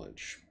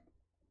knowledge.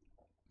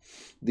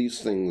 These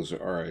things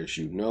are as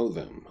you know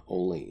them,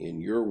 only in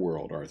your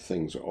world are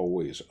things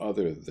always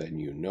other than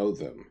you know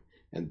them,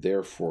 and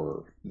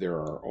therefore there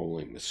are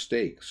only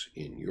mistakes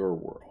in your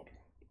world.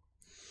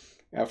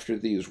 After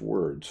these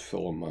words,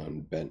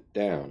 Philemon bent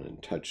down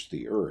and touched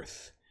the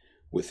earth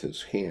with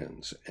his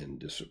hands and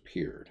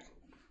disappeared.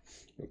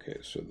 Okay,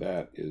 so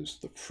that is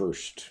the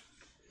first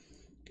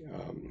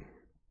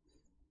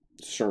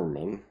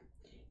sermon,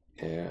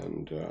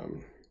 and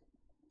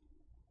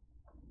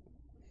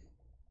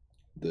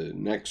the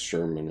next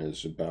sermon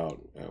is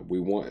about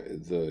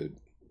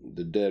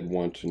the dead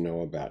want to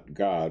know about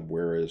God.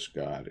 Where is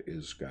God?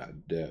 Is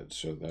God dead?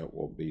 So that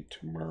will be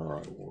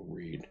tomorrow. I will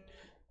read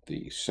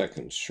the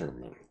second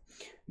sermon.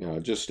 Now,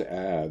 just to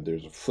add,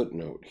 there's a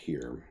footnote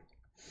here.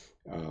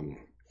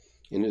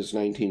 In his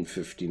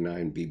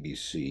 1959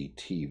 BBC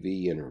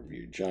TV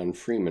interview, John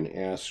Freeman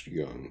asked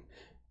Jung,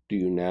 do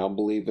you now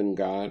believe in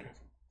God?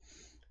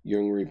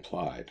 Jung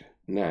replied,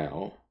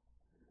 now,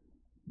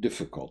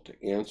 difficult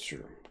to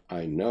answer.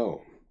 I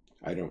know.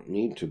 I don't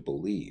need to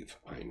believe.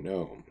 I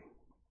know.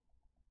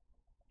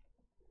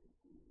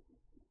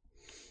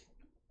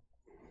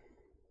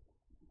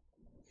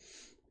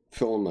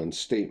 Philemon's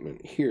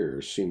statement here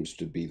seems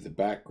to be the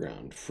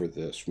background for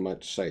this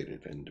much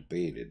cited and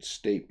debated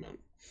statement.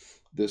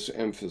 This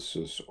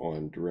emphasis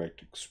on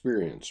direct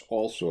experience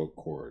also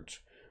accords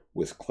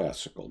with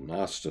classical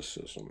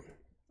Gnosticism.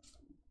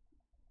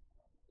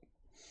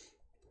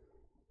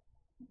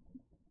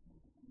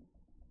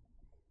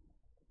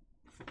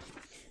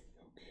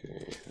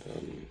 Okay.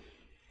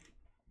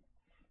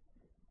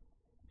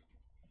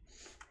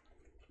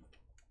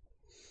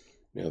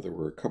 Now there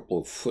were a couple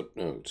of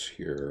footnotes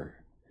here,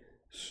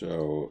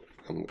 so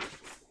I'm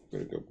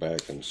going to go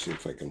back and see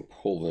if I can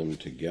pull them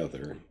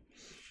together.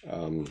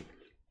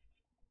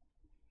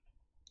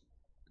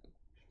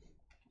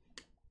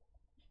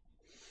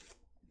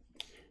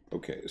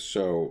 Okay,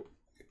 so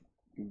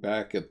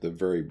back at the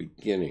very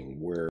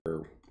beginning, where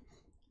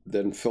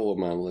then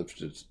Philemon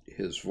lifted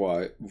his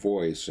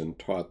voice and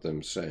taught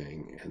them,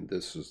 saying, and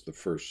this is the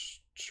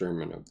first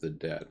sermon of the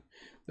dead,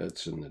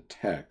 That's in the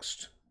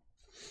text.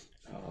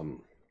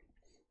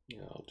 Yeah,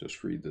 I'll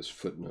just read this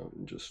footnote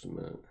in just a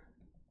minute.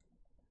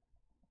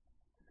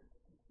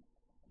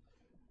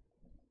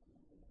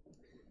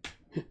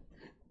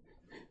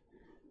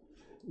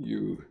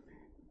 You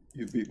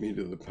beat me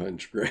to the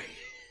punch, Gray.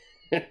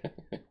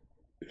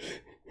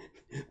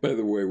 By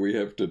the way, we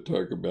have to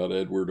talk about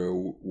Edward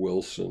O.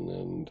 Wilson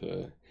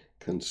and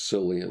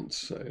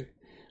consilience.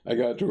 I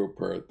got to a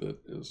part that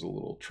is a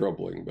little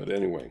troubling, but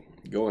anyway,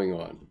 going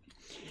on.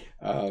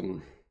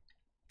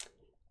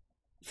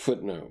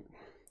 Footnote.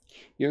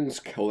 Jung's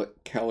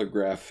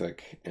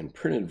calligraphic and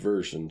printed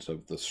versions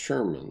of the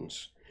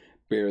sermons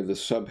bear the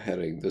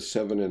subheading, The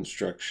Seven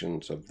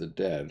Instructions of the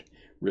Dead,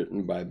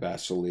 written by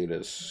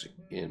Basilides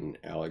in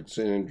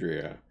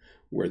Alexandria,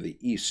 where the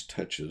East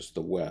touches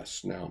the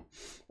West. Now,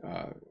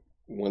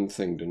 one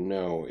thing to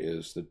know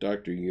is that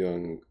Dr.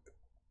 Jung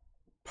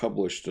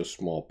published a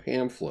small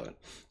pamphlet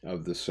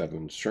of the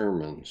seven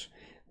sermons,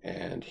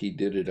 and he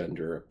did it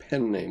under a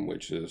pen name,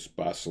 which is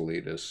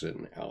Basilides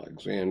in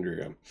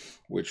Alexandria,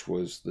 which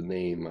was the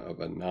name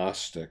of a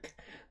Gnostic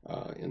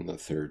in the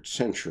 3rd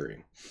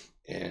century.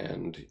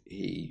 And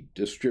he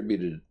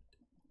distributed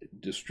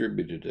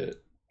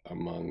it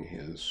among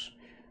his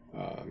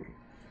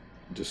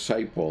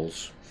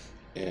disciples,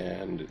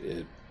 and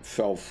it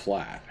fell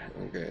flat.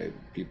 Okay,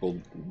 people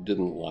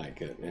didn't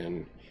like it,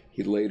 and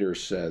he later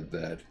said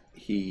that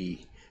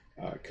he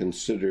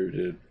considered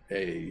it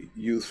a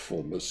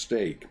youthful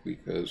mistake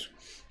because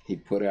he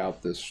put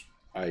out this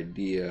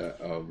idea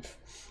of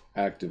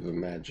active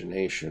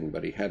imagination,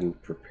 but he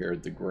hadn't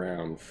prepared the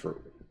ground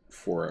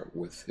for it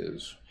with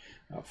his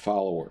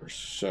followers.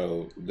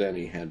 So then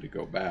he had to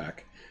go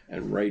back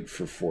and write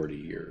for 40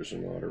 years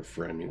in order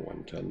for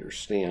anyone to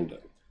understand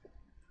it.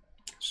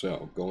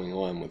 So going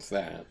on with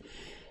that,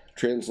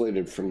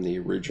 translated from the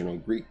original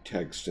Greek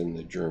text in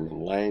the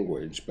German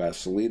language,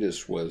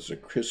 Basilides was a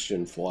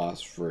Christian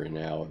philosopher in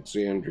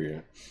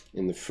Alexandria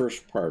in the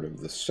first part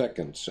of the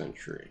 2nd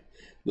century.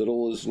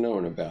 Little is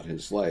known about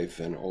his life,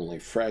 and only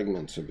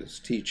fragments of his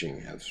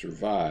teaching have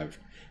survived,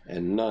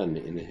 and none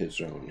in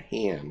his own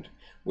hand,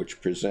 which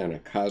present a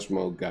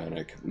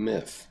cosmogonic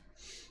myth.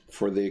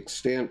 For the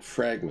extant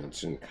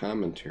fragments in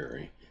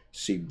commentary,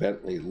 see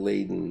Bentley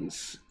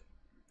Layden's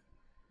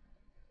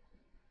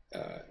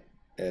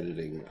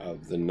editing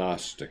of the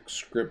Gnostic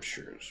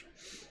scriptures.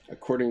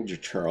 According to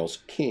Charles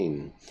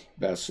King,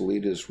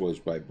 Basilides was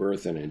by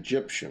birth an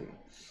Egyptian.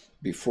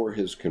 Before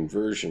his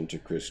conversion to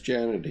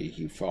Christianity,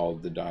 he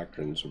followed the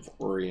doctrines of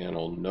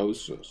Oriental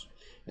Gnosis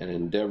and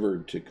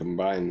endeavored to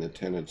combine the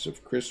tenets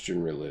of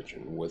Christian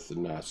religion with the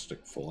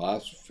Gnostic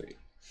philosophy.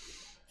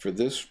 For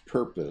this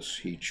purpose,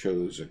 he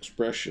chose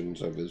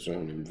expressions of his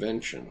own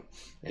invention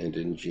and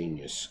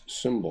ingenious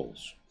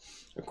symbols.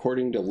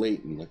 According to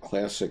Layton, the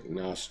classic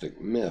Gnostic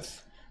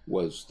myth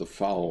was the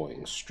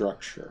following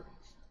structure.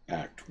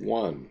 Act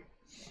 1,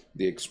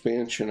 the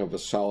expansion of a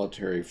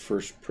solitary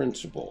first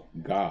principle,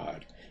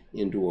 God,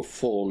 into a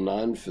full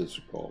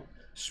non-physical,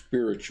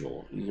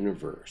 spiritual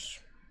universe.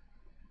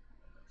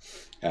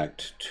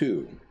 Act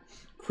 2,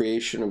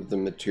 creation of the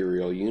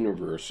material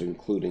universe,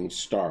 including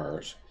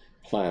stars,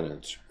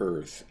 planets,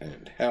 earth,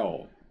 and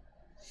hell.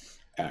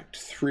 Act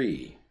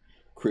 3,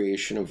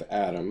 creation of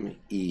Adam,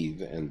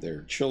 Eve, and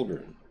their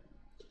children.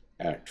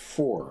 Act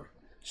 4,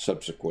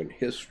 subsequent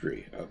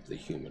history of the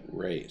human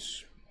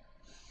race.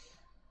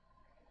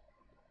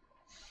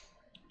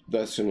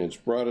 Thus, in its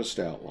broadest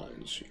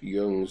outlines,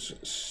 Jung's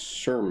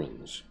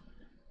sermons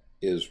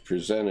is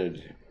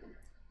presented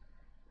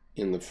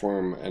in the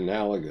form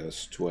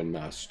analogous to a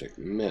Gnostic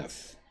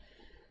myth.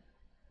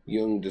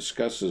 Jung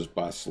discusses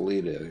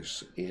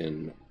Basilides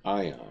in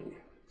Ion.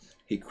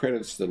 He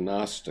credits the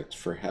Gnostics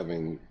for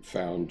having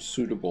found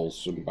suitable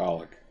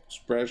symbolic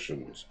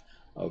expressions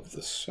of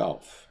the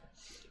self,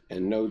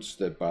 and notes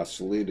that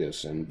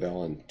Basilides and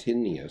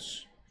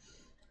Valentinus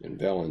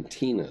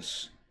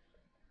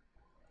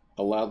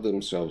allowed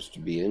themselves to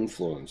be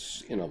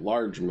influenced in a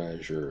large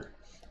measure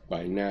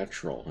by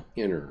natural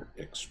inner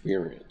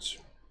experience.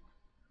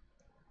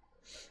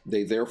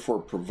 They therefore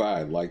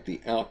provide, like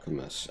the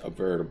alchemists, a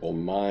veritable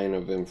mine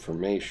of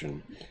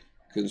information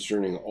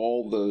concerning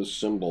all those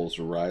symbols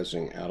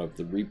arising out of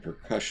the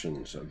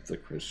repercussions of the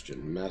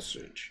Christian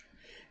message.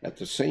 At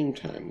the same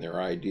time,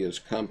 their ideas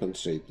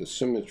compensate the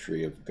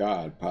symmetry of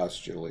God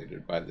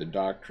postulated by the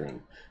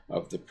doctrine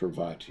of the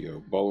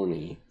privatio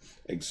boni,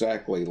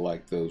 exactly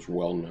like those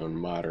well-known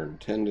modern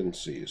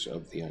tendencies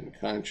of the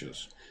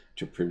unconscious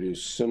to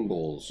produce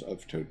symbols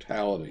of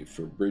totality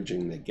for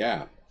bridging the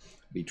gap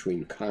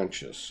between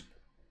consciousness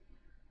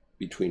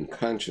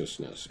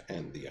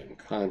and the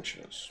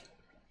unconscious.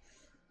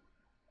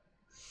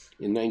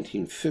 In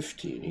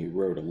 1915, he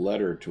wrote a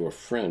letter to a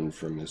friend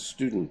from his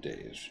student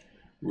days,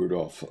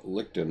 Rudolf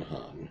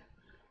Lichtenhahn,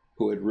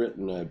 who had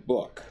written a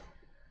book.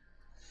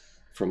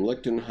 From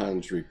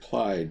Lichtenhahn's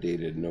reply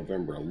dated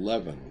November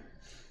 11,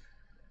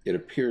 it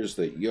appears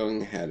that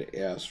Jung had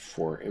asked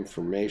for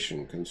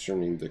information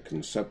concerning the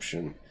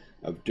conception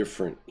of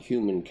different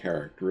human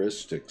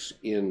characteristics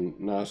in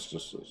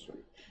Gnosticism,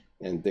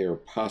 and their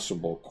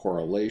possible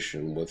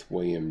correlation with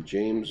William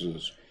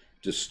James's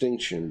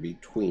distinction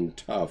between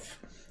tough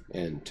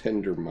and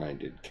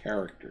tender-minded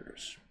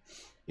characters.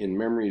 In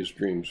Memories,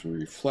 Dreams, and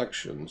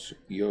Reflections,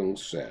 Jung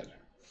said,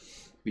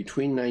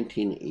 "Between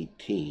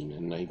 1918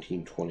 and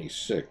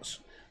 1926,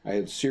 I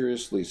had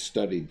seriously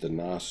studied the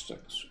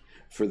Gnostics,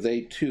 for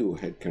they too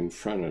had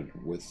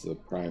confronted with the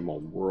primal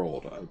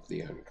world of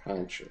the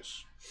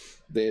unconscious.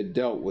 They had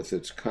dealt with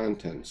its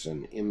contents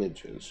and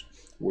images,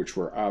 which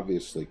were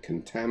obviously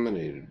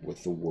contaminated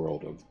with the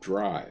world of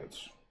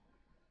drives."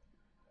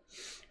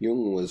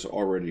 Jung was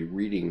already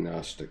reading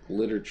Gnostic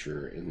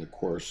literature in the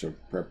course of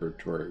the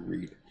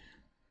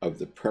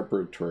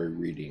preparatory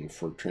reading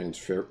for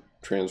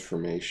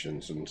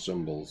transformations and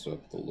symbols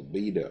of the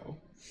libido.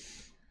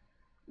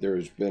 There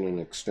has been an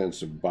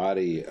extensive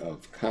body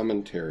of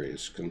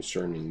commentaries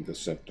concerning the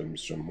Septem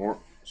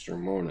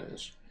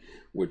Sermones,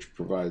 which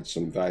provides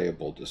some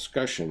valuable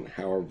discussion.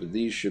 However,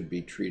 these should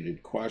be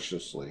treated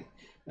cautiously,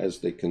 as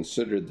they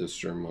considered the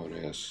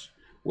Sermones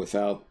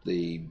without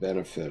the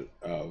benefit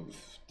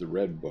of the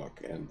Red Book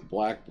and the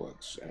Black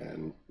Books,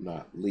 and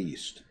not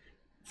least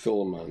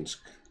Philemon's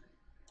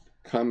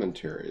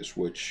commentaries,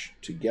 which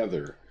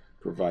together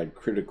provide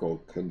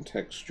critical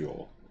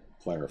contextual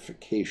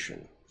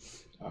clarification.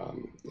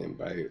 And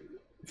by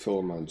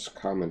Philemon's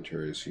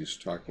commentaries, he's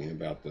talking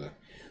about the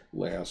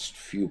last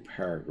few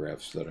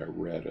paragraphs that I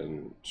read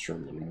in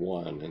Sermon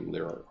 1, and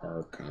there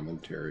are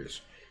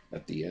commentaries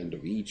at the end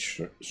of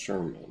each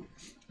sermon,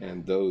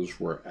 and those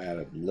were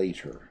added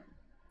later.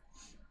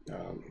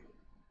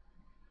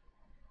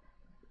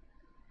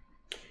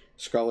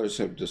 Scholars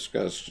have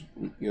discussed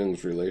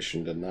Jung's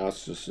relation to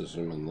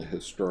Gnosticism and the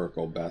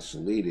historical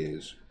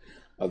Basilides,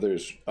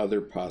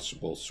 other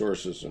possible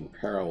sources and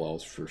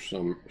parallels for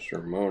some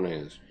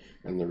Sermones,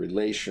 and the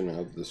relation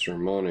of the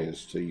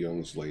Sermones to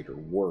Jung's later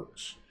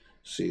works.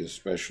 See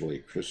especially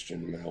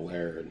Christian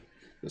Maillard,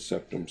 the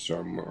Septem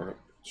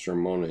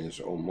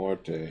Sermones o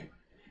Morte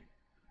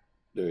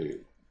de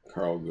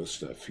Carl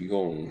Gustav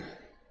Jung.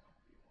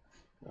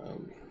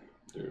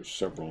 There's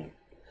several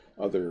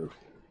other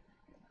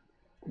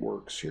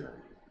works here.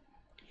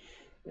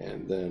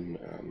 And then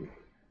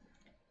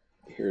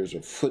here's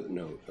a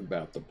footnote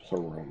about the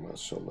Pleroma,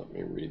 so let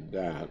me read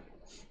that.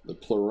 The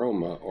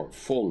Pleroma, or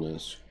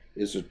fullness,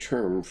 is a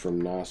term from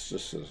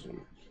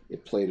Gnosticism.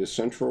 It played a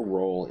central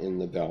role in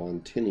the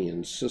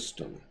Valentinian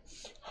system.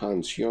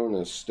 Hans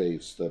Jonas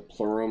states that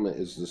Pleroma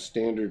is the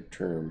standard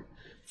term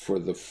for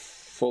the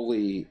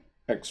fully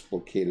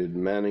explicated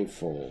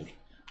manifold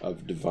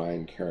of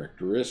divine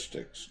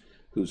characteristics,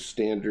 whose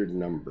standard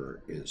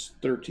number is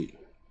 30,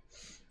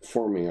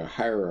 forming a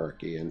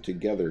hierarchy and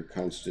together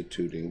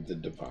constituting the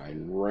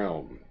divine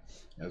realm,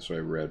 as I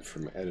read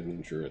from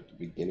Edinger at the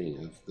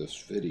beginning of this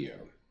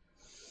video.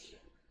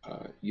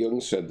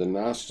 Jung said the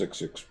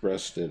Gnostics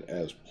expressed it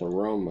as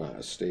Pleroma,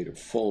 a state of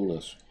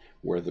fullness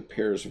where the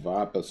pairs of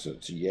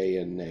opposites, yea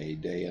and nay,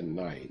 day and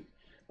night,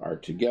 are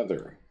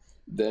together.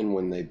 Then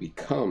when they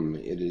become,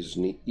 it is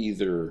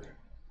either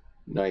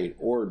night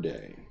or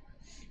day.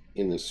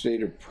 In the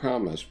state of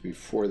promise,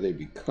 before they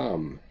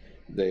become,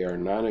 they are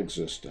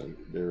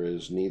non-existent. There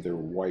is neither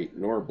white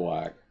nor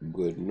black,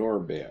 good nor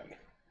bad.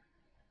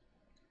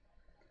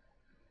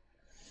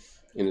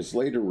 In his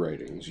later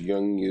writings,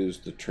 Jung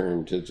used the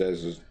term to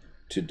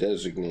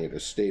designate a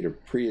state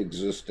of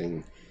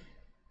pre-existence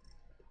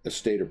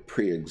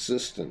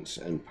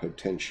and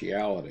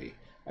potentiality,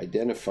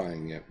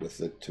 identifying it with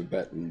the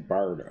Tibetan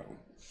bardo.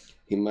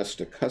 He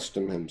must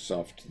accustom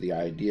himself to the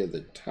idea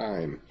that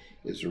time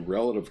is a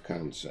relative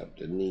concept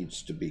and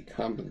needs to be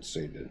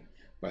compensated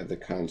by the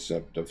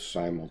concept of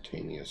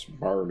simultaneous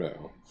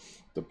bardo,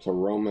 the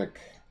pleromatic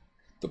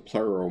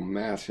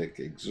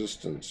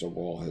existence of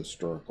all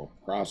historical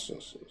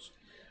processes.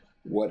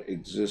 What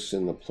exists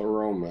in the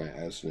pleroma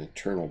as an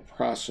eternal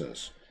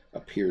process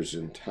appears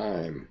in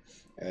time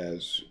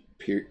as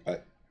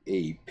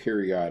a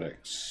periodic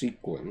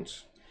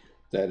sequence.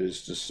 That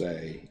is to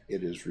say,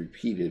 it is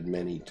repeated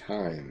many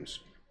times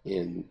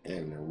in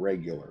an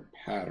irregular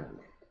pattern.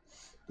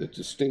 The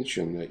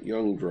distinction that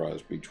Jung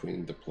draws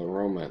between the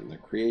Pleroma and the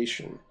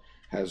creation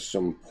has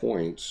some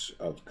points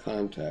of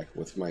contact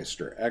with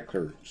Meister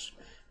Eckhart's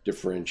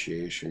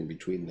differentiation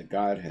between the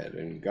Godhead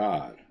and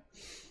God.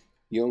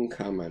 Jung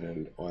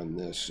commented on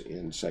this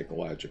in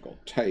Psychological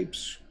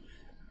Types,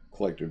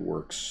 Collected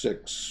Work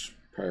 6,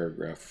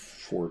 paragraph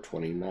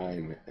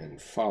 429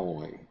 and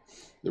following.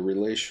 The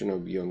relation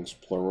of Jung's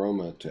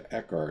Pleroma to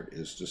Eckhart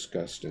is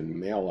discussed in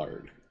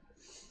Maillard.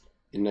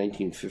 In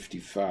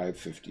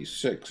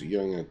 1955-56,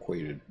 Jung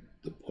equated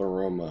the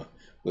Pleroma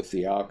with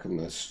the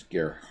alchemist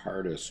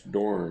Gerhardus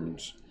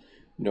Dorn's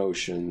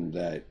notion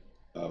that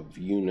of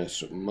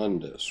unus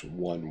mundus,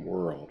 one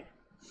world.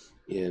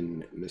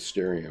 In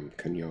Mysterium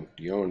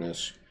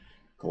Conjunctionis,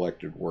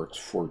 Collected Works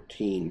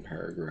 14,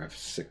 paragraph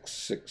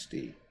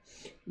 660,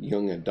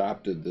 Jung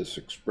adopted this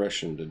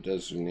expression to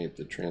designate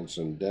the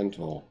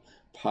transcendental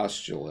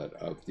postulate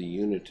of the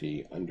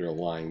unity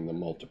underlying the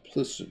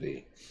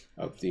multiplicity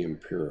of the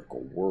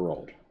empirical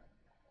world.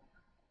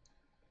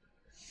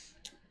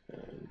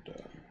 And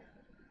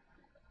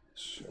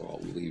so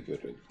I'll leave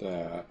it at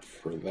that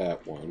for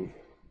that one.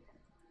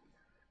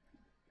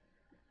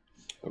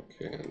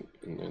 Okay,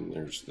 and then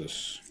there's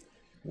this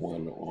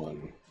one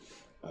on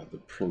the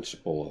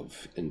principle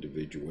of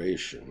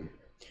individuation.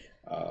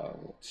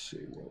 Let's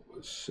see what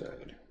was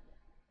said.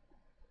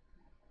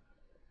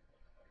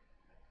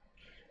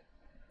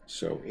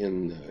 So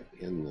in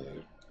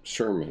the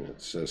sermon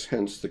it says,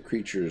 hence the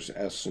creature's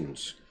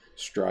essence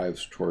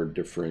strives toward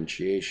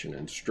differentiation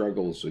and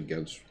struggles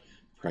against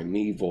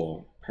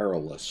primeval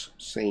perilous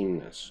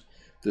sameness.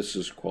 This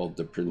is called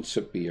the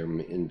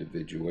principium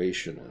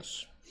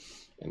individuationis.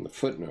 And the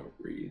footnote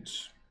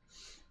reads,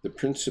 the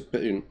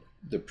principium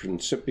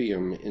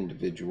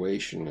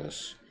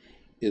individuationis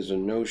is a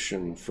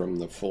notion from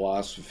the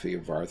philosophy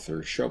of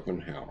Arthur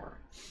Schopenhauer.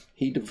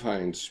 He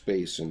defines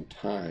space and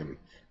time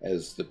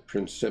as the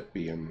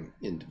principium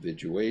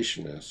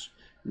individuationis,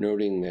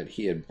 noting that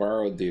he had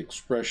borrowed the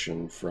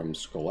expression from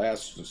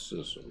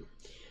scholasticism.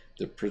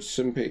 The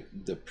principium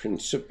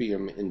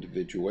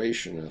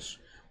individuationis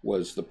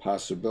was the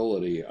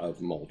possibility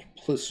of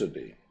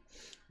multiplicity,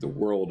 the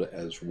world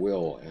as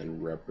will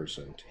and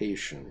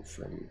representation,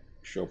 from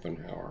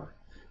Schopenhauer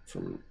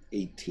from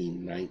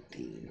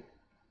 1819.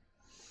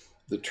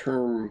 The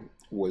term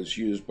was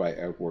used by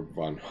Edward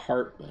von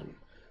Hartmann,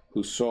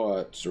 who saw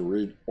its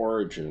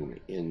origin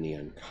in the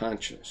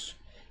unconscious.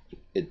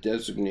 It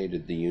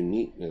designated the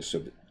uniqueness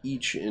of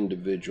each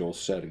individual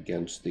set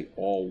against the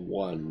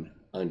all-one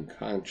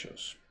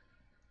unconscious.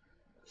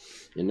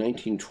 In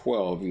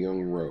 1912,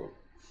 Jung wrote,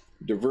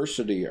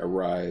 Diversity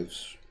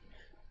arises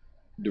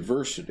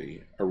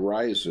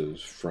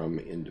from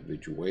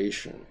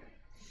individuation.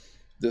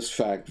 This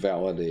fact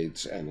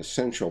validates an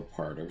essential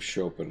part of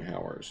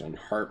Schopenhauer's and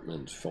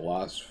Hartmann's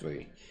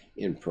philosophy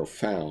in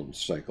profound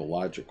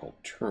psychological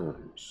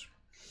terms.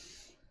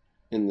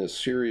 In the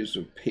series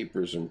of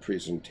papers and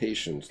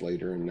presentations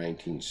later in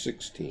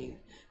 1916,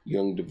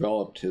 Jung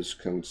developed his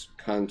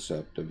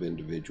concept of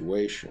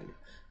individuation,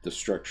 the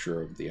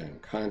structure of the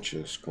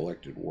unconscious,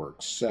 collected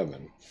work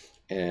 7,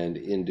 and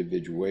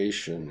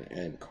individuation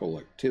and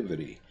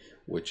collectivity,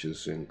 which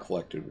is in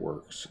collected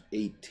works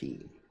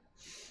 18.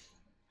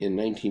 In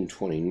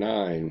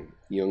 1929,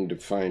 Jung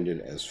defined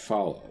it as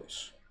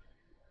follows,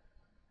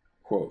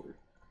 quote,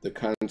 the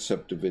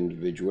concept of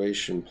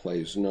individuation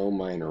plays no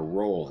minor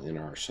role in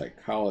our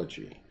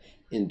psychology.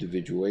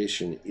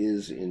 Individuation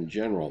is, in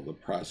general, the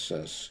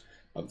process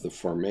of the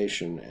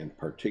formation and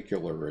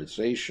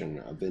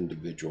particularization of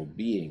individual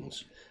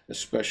beings,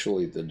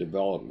 especially the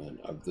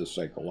development of the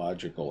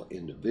psychological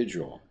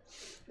individual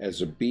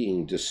as a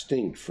being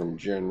distinct from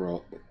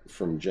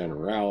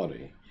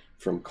generality,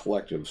 from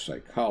collective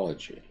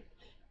psychology.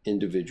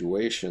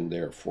 Individuation,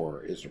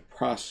 therefore, is a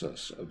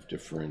process of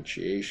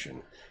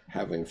differentiation,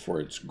 having for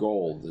its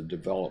goal the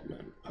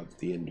development of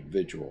the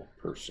individual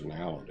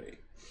personality.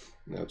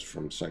 And that's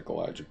from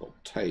Psychological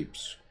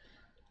Types,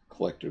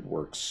 collected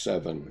work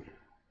 7,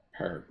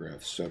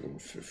 paragraph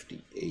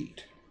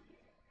 758.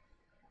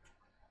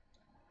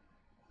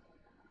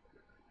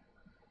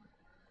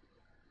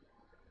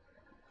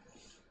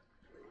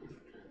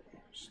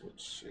 So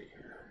let's see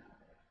here.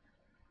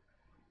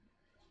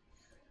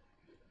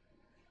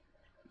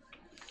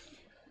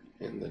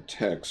 In the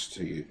text,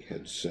 he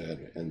had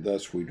said, and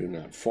thus we do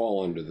not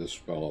fall under the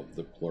spell of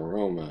the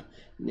Pleroma,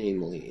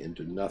 namely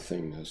into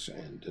nothingness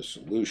and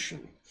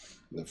dissolution.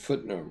 The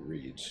footnote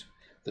reads,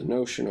 the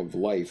notion of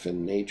life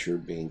and nature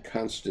being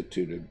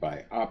constituted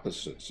by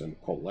opposites and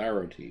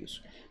polarities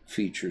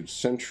featured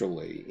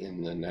centrally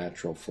in the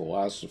natural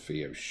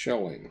philosophy of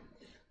Schelling.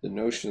 The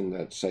notion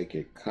that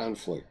psychic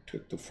conflict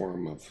took the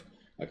form of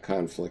a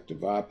conflict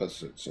of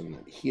opposites and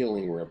that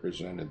healing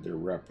represented their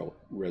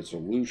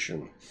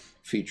resolution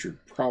featured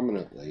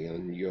prominently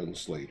in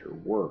Jung's later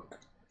work,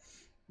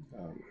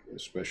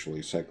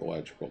 especially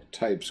Psychological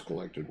Types,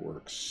 collected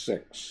works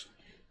 6,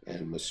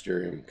 and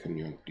Mysterium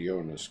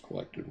Conjunctionis,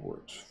 collected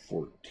works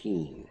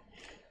 14.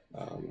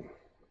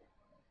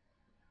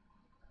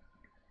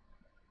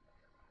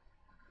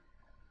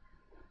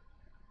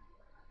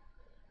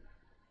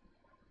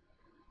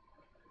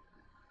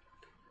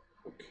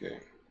 Okay.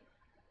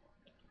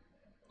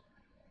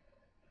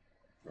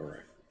 All right.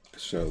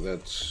 So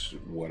that's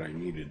what I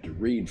needed to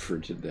read for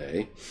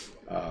today.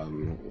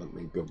 Let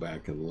me go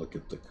back and look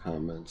at the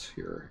comments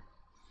here.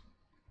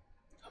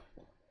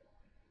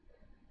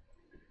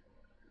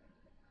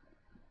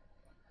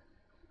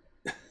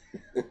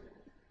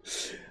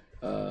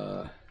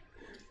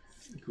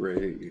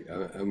 Gray,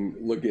 I'm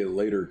looking at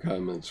later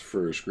comments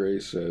first. Gray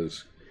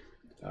says,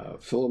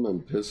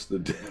 Philemon pissed the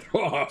dead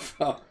off.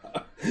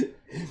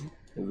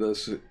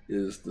 This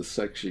is the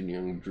section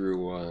Jung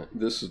drew on.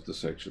 This is the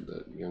section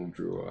that Jung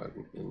drew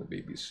on in the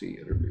BBC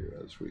interview,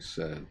 as we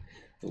said.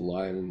 The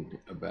line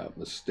about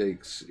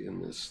mistakes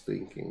in this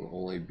thinking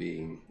only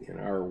being in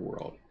our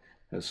world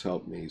has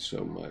helped me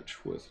so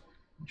much with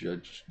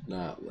judge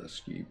not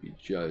lest ye be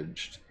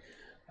judged.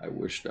 I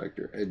wish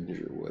Dr.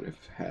 Edinger would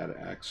have had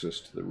access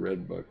to the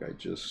Red Book. I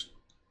just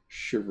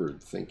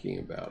shivered thinking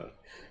about it.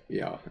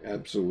 Yeah,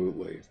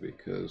 absolutely,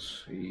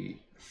 because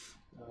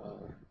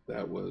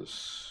that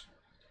was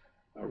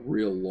a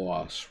real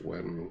loss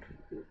when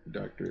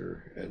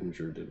Dr.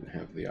 Edinger didn't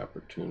have the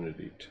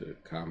opportunity to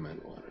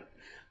comment on it.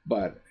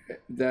 But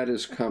that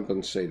is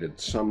compensated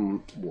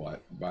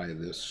somewhat by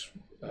this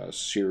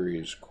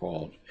series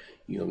called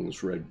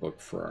Jung's Red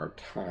Book for Our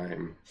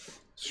Time,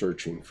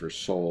 Searching for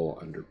Soul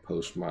Under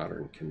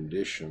Postmodern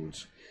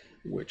Conditions,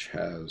 which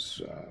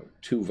has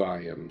 2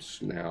 volumes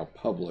now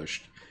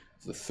published.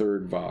 The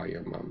 3rd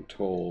volume, I'm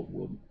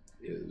told,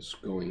 is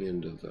going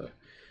into the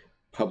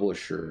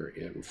publisher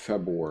in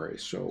February,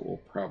 so it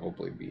will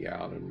probably be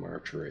out in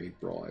March or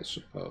April, I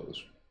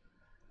suppose.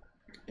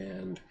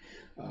 And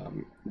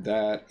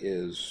that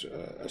is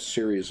a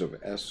series of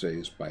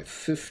essays by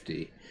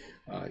 50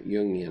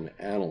 Jungian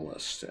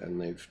analysts, and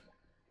they've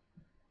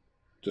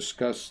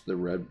discussed the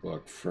Red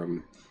Book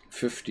from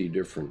 50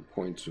 different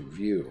points of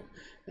view.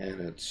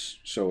 And it's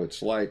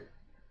like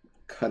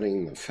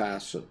cutting the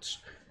facets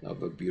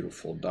of a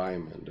beautiful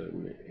diamond.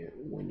 And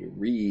when you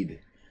read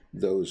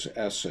those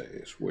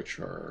essays, which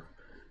are,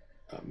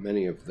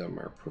 many of them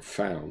are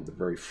profound. The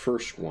very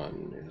first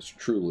one is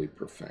truly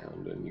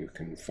profound, and you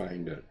can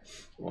find it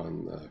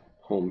on the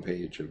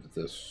homepage of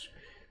this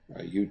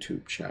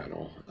YouTube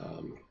channel,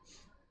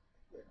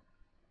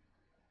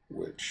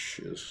 which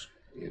is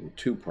in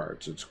 2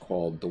 parts. It's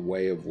called The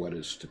Way of What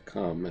Is to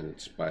Come, and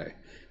it's by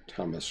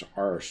Thomas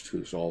Arst,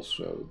 who's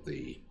also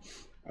the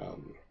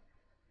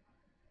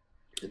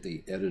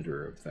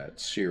editor of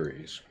that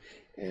series.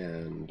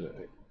 And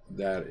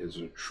that is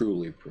a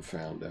truly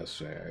profound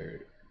essay.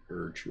 I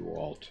urge you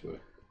all to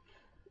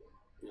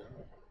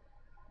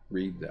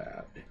read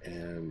that.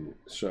 And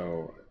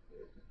so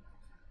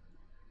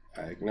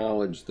I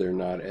acknowledge they're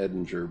not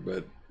Edinger,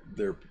 but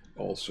they're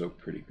also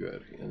pretty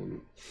good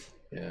in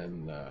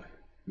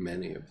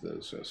many of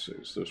those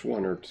essays. There's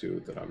 1 or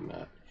 2 that I'm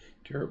not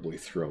terribly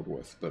thrilled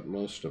with, but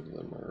most of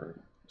them are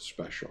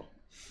special.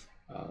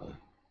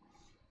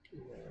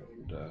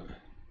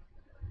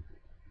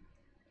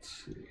 Let's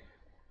see.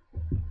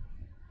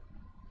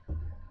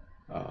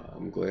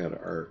 I'm glad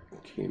Art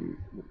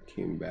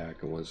came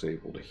back and was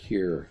able to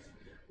hear.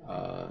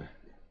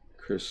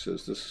 Chris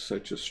says, this is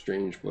such a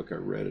strange book. I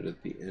read it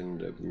at the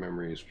end of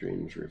Memories,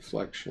 Dreams,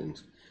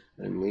 Reflections.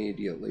 I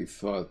immediately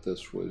thought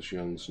this was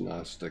Jung's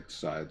Gnostic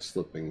side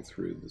slipping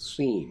through the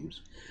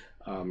seams.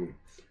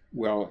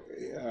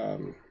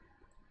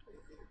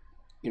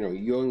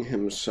 Jung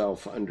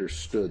himself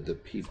understood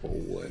that people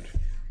would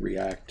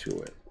react to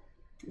it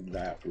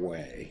that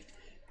way.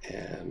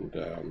 And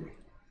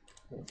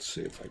let's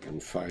see if I can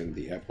find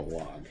the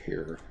epilogue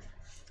here.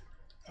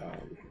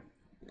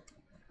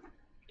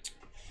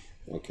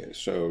 Okay,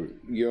 so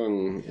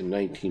Jung in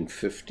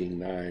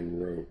 1959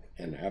 wrote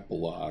an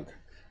epilogue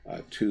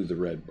to the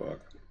Red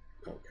Book.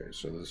 Okay,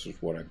 so this is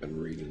what I've been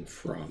reading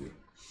from.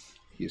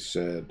 He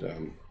said,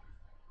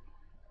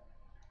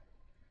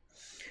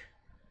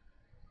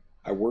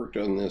 I worked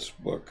on this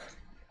book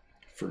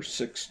for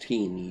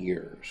 16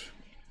 years.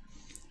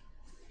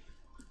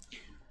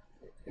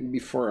 And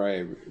before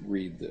I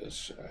read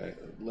this,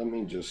 let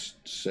me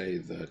just say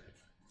that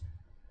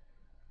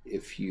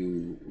if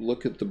you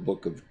look at the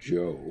book of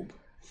Job,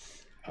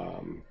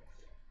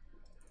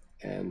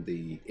 and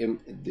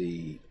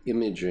the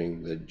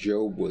imaging that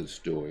Job was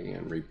doing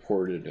and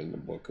reported in the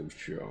book of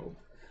Job,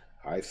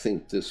 I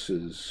think this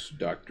is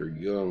Dr.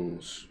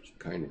 Jung's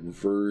kind of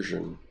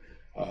version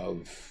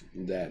of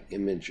that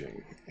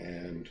imaging.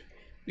 And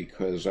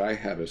because I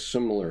had a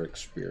similar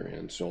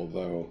experience,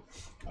 although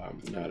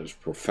not as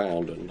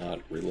profound and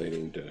not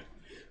relating to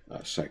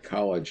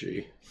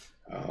psychology,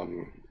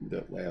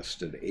 that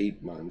lasted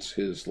 8 months,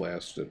 his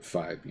lasted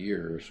 5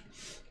 years,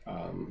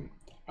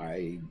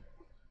 I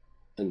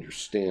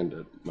understand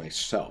it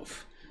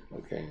myself,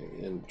 okay,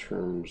 in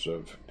terms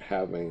of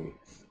having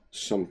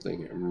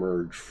something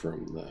emerge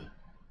from the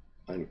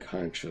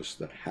unconscious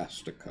that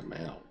has to come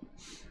out.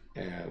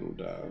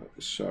 And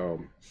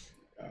so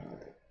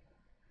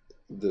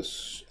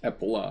this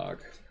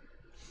epilogue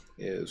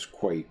is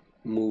quite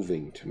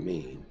moving to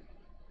me.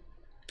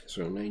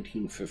 So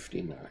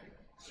 1959.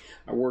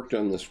 I worked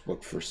on this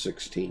book for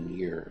 16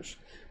 years.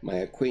 My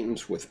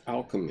acquaintance with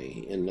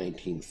alchemy in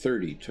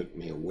 1930 took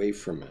me away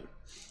from it.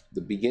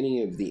 The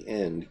beginning of the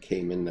end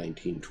came in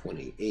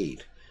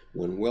 1928,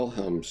 when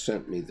Wilhelm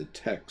sent me the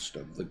text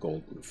of The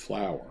Golden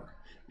Flower,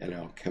 an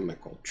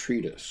alchemical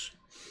treatise.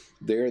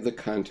 There the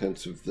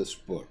contents of this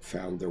book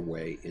found their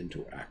way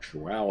into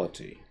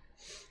actuality,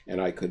 and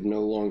I could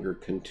no longer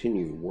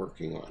continue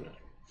working on it.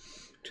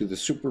 To the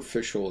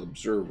superficial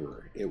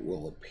observer, it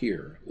will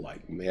appear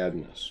like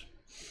madness.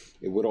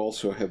 It would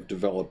also have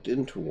developed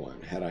into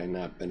one had I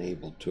not been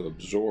able to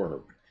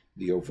absorb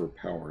the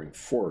overpowering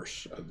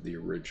force of the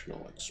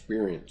original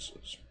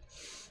experiences.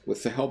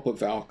 With the help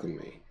of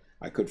alchemy,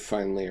 I could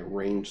finally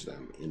arrange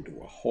them into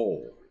a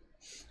whole.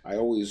 I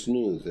always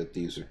knew that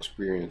these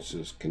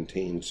experiences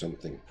contained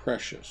something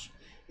precious,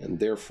 and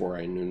therefore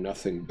I knew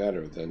nothing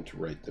better than to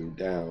write them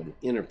down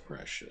in a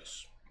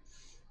precious.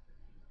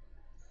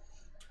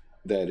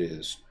 that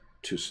is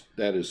to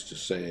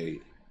say,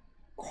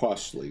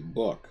 costly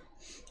book,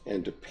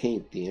 and to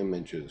paint the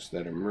images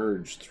that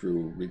emerged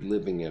through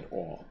reliving it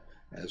all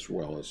as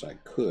well as I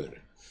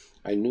could.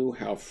 I knew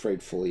how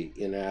frightfully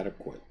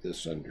inadequate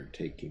this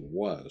undertaking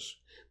was,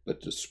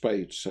 but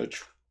despite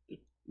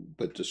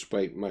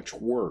much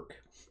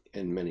work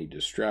and many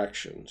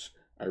distractions,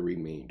 I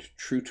remained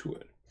true to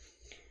it.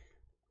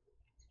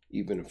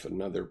 Even if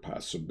another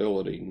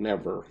possibility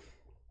never,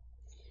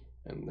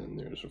 and then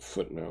there's a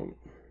footnote.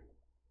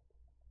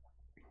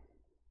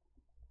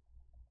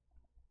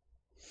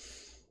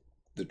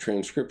 The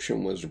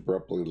transcription was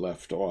abruptly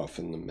left off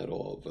in the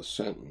middle of a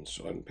sentence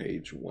on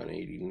page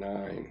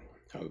 189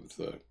 of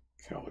the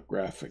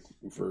calligraphic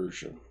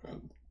version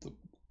of the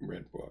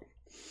Red Book.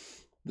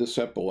 This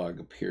epilogue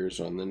appears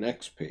on the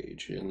next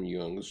page in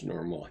Jung's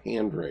normal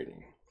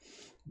handwriting.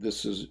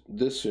 This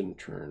in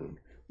turn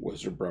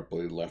was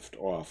abruptly left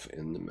off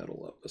in the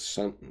middle of a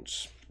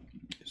sentence.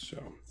 So,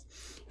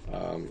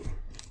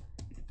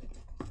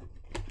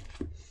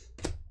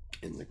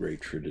 in the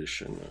great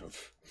tradition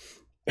of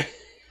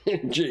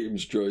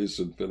James Joyce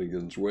and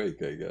Finnegan's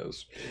Wake, I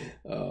guess.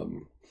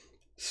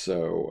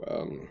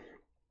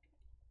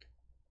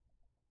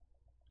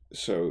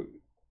 So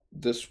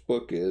this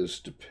book is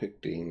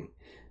depicting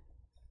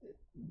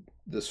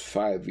this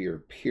 5-year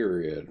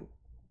period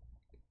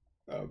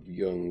of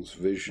Jung's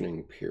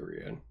visioning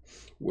period,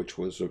 which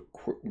was a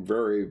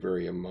very,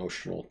 very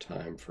emotional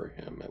time for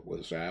him. It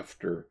was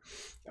after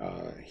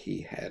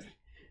he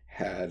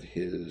had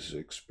his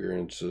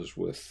experiences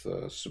with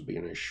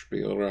Sabine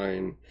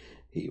Spielrein.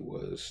 He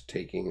was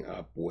taking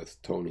up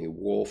with Toni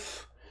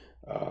Wolff,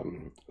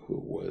 who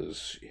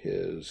was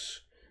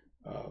his,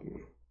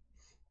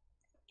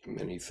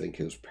 many think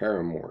his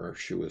paramour.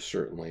 She was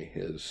certainly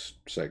his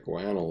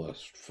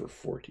psychoanalyst for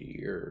 40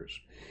 years.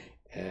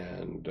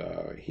 And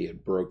he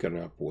had broken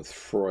up with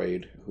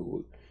Freud,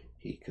 who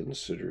he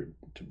considered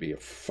to be a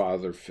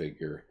father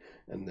figure.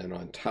 And then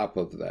on top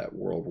of that,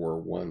 World War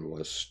I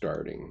was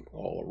starting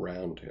all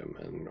around him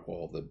and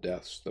all the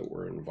deaths that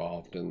were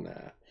involved in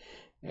that.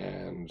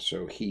 And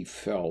so he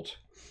felt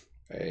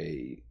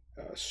a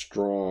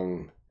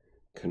strong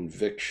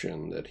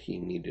conviction that he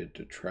needed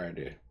to try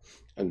to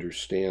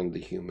understand the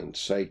human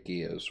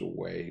psyche as a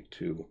way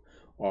to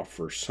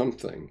offer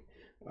something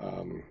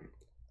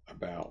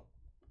about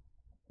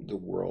the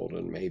world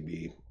and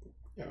maybe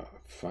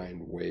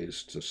find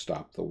ways to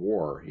stop the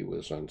war. He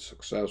was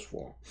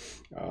unsuccessful,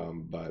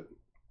 but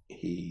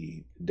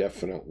he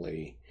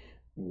definitely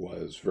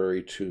was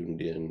very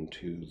tuned in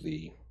to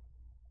the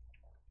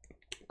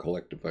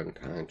collective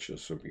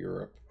unconscious of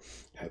Europe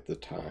at the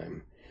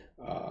time.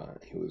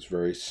 He was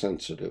very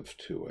sensitive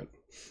to it,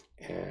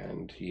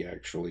 and he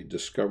actually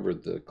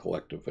discovered the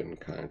collective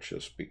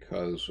unconscious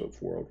because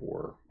of World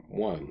War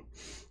I.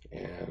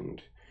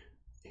 And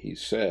he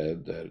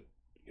said that,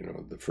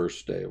 the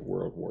first day of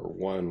World War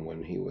I,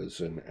 when he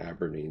was in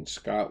Aberdeen,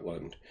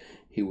 Scotland,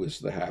 he was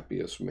the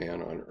happiest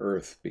man on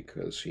earth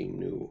because he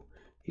knew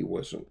he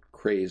wasn't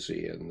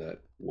crazy and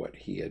that what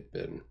he had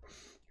been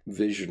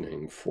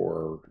visioning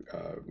for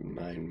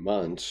 9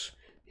 months,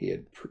 he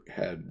had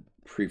had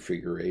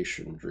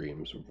prefiguration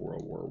dreams of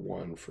World War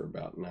I for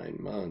about 9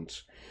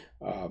 months,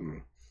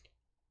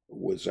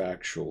 was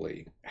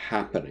actually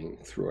happening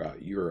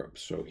throughout Europe.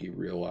 So he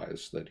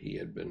realized that he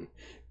had been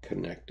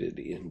connected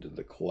into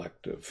the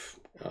collective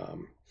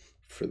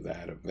for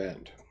that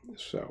event.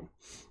 So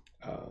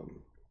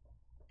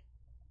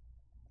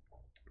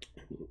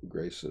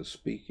Grace says,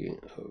 speaking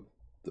of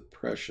the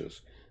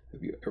precious,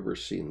 have you ever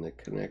seen the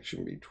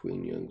connection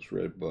between Jung's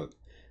Red Book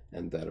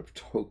and that of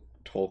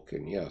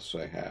Tolkien? Yes,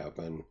 I have.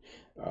 And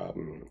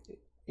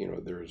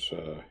there's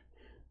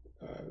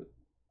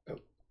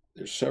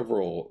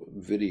several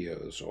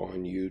videos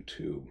on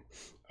YouTube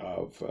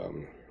of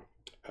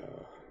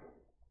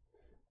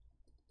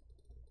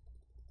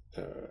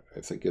I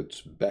think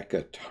it's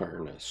Becca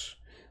Tarnas,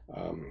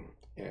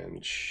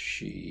 and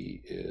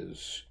she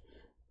is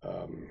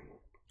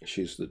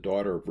she's the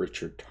daughter of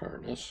Richard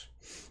Tarnas,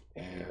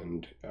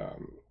 and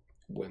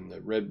when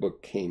the Red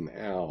Book came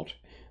out,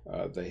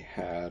 they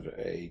had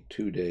a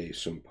 2-day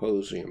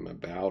symposium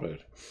about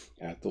it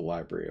at the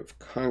Library of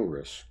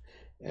Congress,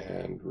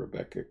 and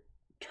Rebecca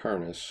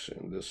Tarnas,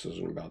 and this is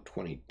in about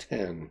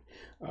 2010,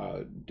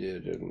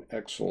 did an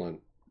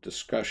excellent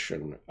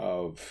discussion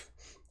of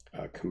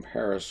a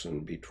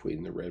comparison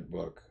between the Red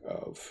Book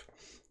of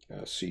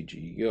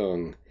C.G.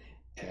 Jung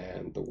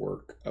and the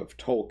work of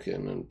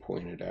Tolkien, and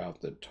pointed out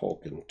that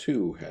Tolkien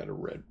too had a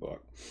Red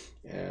Book,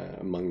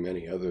 among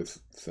many other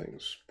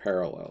things,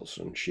 parallels,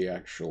 and she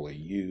actually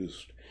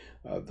used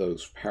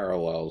those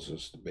parallels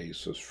as the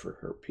basis for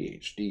her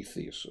PhD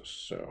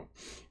thesis.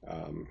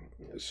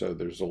 So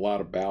there's a lot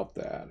about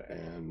that,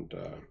 and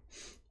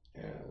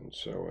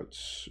so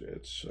it's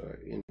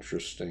an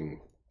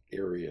interesting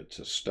area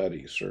to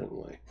study,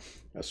 certainly,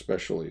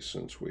 especially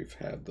since we've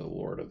had the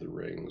Lord of the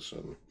Rings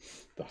and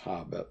the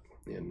Hobbit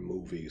in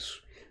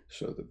movies,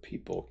 so that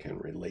people can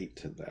relate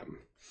to them.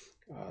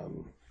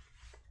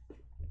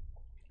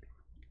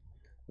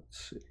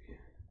 Let's see.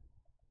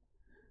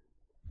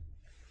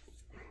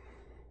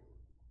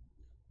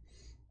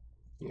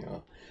 Yeah.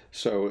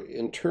 So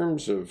in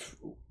terms of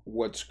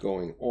what's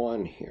going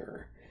on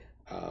here,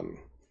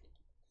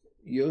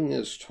 Jung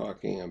is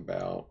talking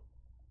about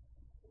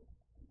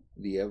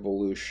the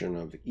evolution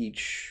of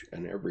each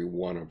and every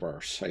one of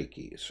our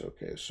psyches.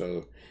 Okay,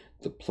 so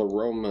the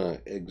pleroma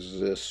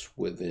exists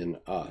within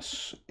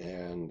us,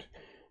 and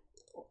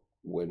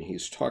when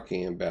he's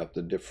talking about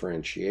the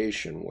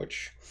differentiation,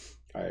 which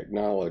I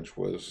acknowledge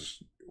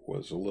was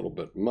a little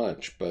bit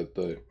much, but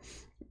the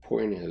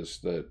point is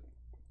that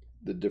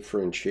the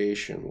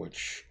differentiation,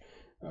 which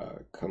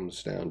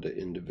comes down to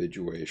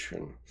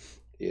individuation,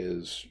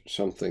 is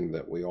something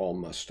that we all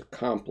must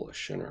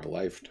accomplish in our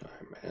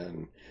lifetime.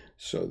 And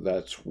so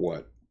that's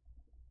what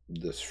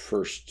this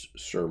first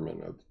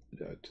sermon of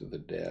to the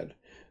dead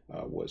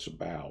was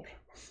about.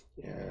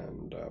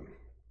 And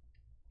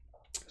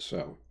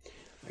so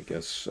I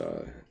guess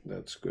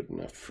that's good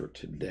enough for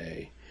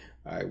today.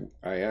 I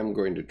am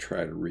going to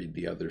try to read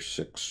the other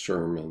 6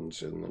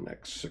 sermons in the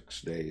next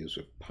 6 days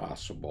if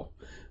possible.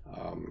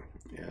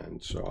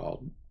 And so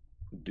I'll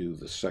do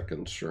the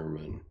second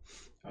sermon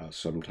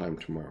sometime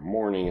tomorrow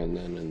morning, and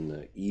then in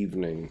the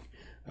evening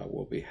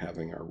we'll be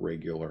having our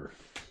regular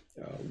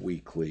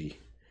weekly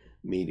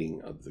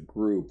meeting of the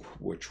group,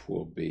 which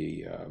will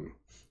be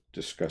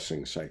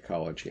discussing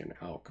psychology and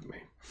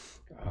alchemy,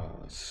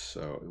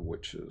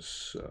 which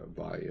is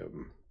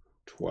volume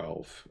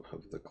 12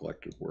 of the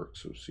collected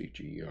works of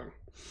C.G. Jung.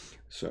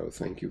 So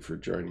thank you for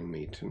joining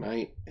me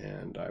tonight,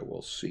 and I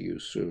will see you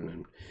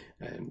soon.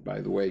 And by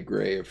the way,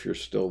 Gray, if you're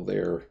still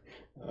there,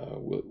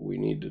 we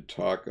need to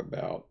talk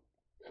about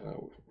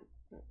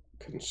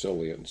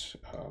consilience.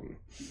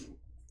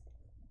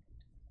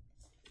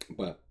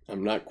 But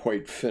I'm not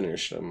quite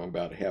finished. I'm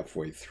about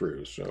halfway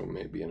through, so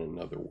maybe in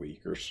another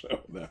week or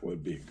so that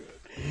would be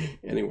good.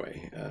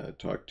 Anyway,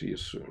 talk to you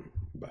soon.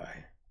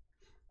 Bye.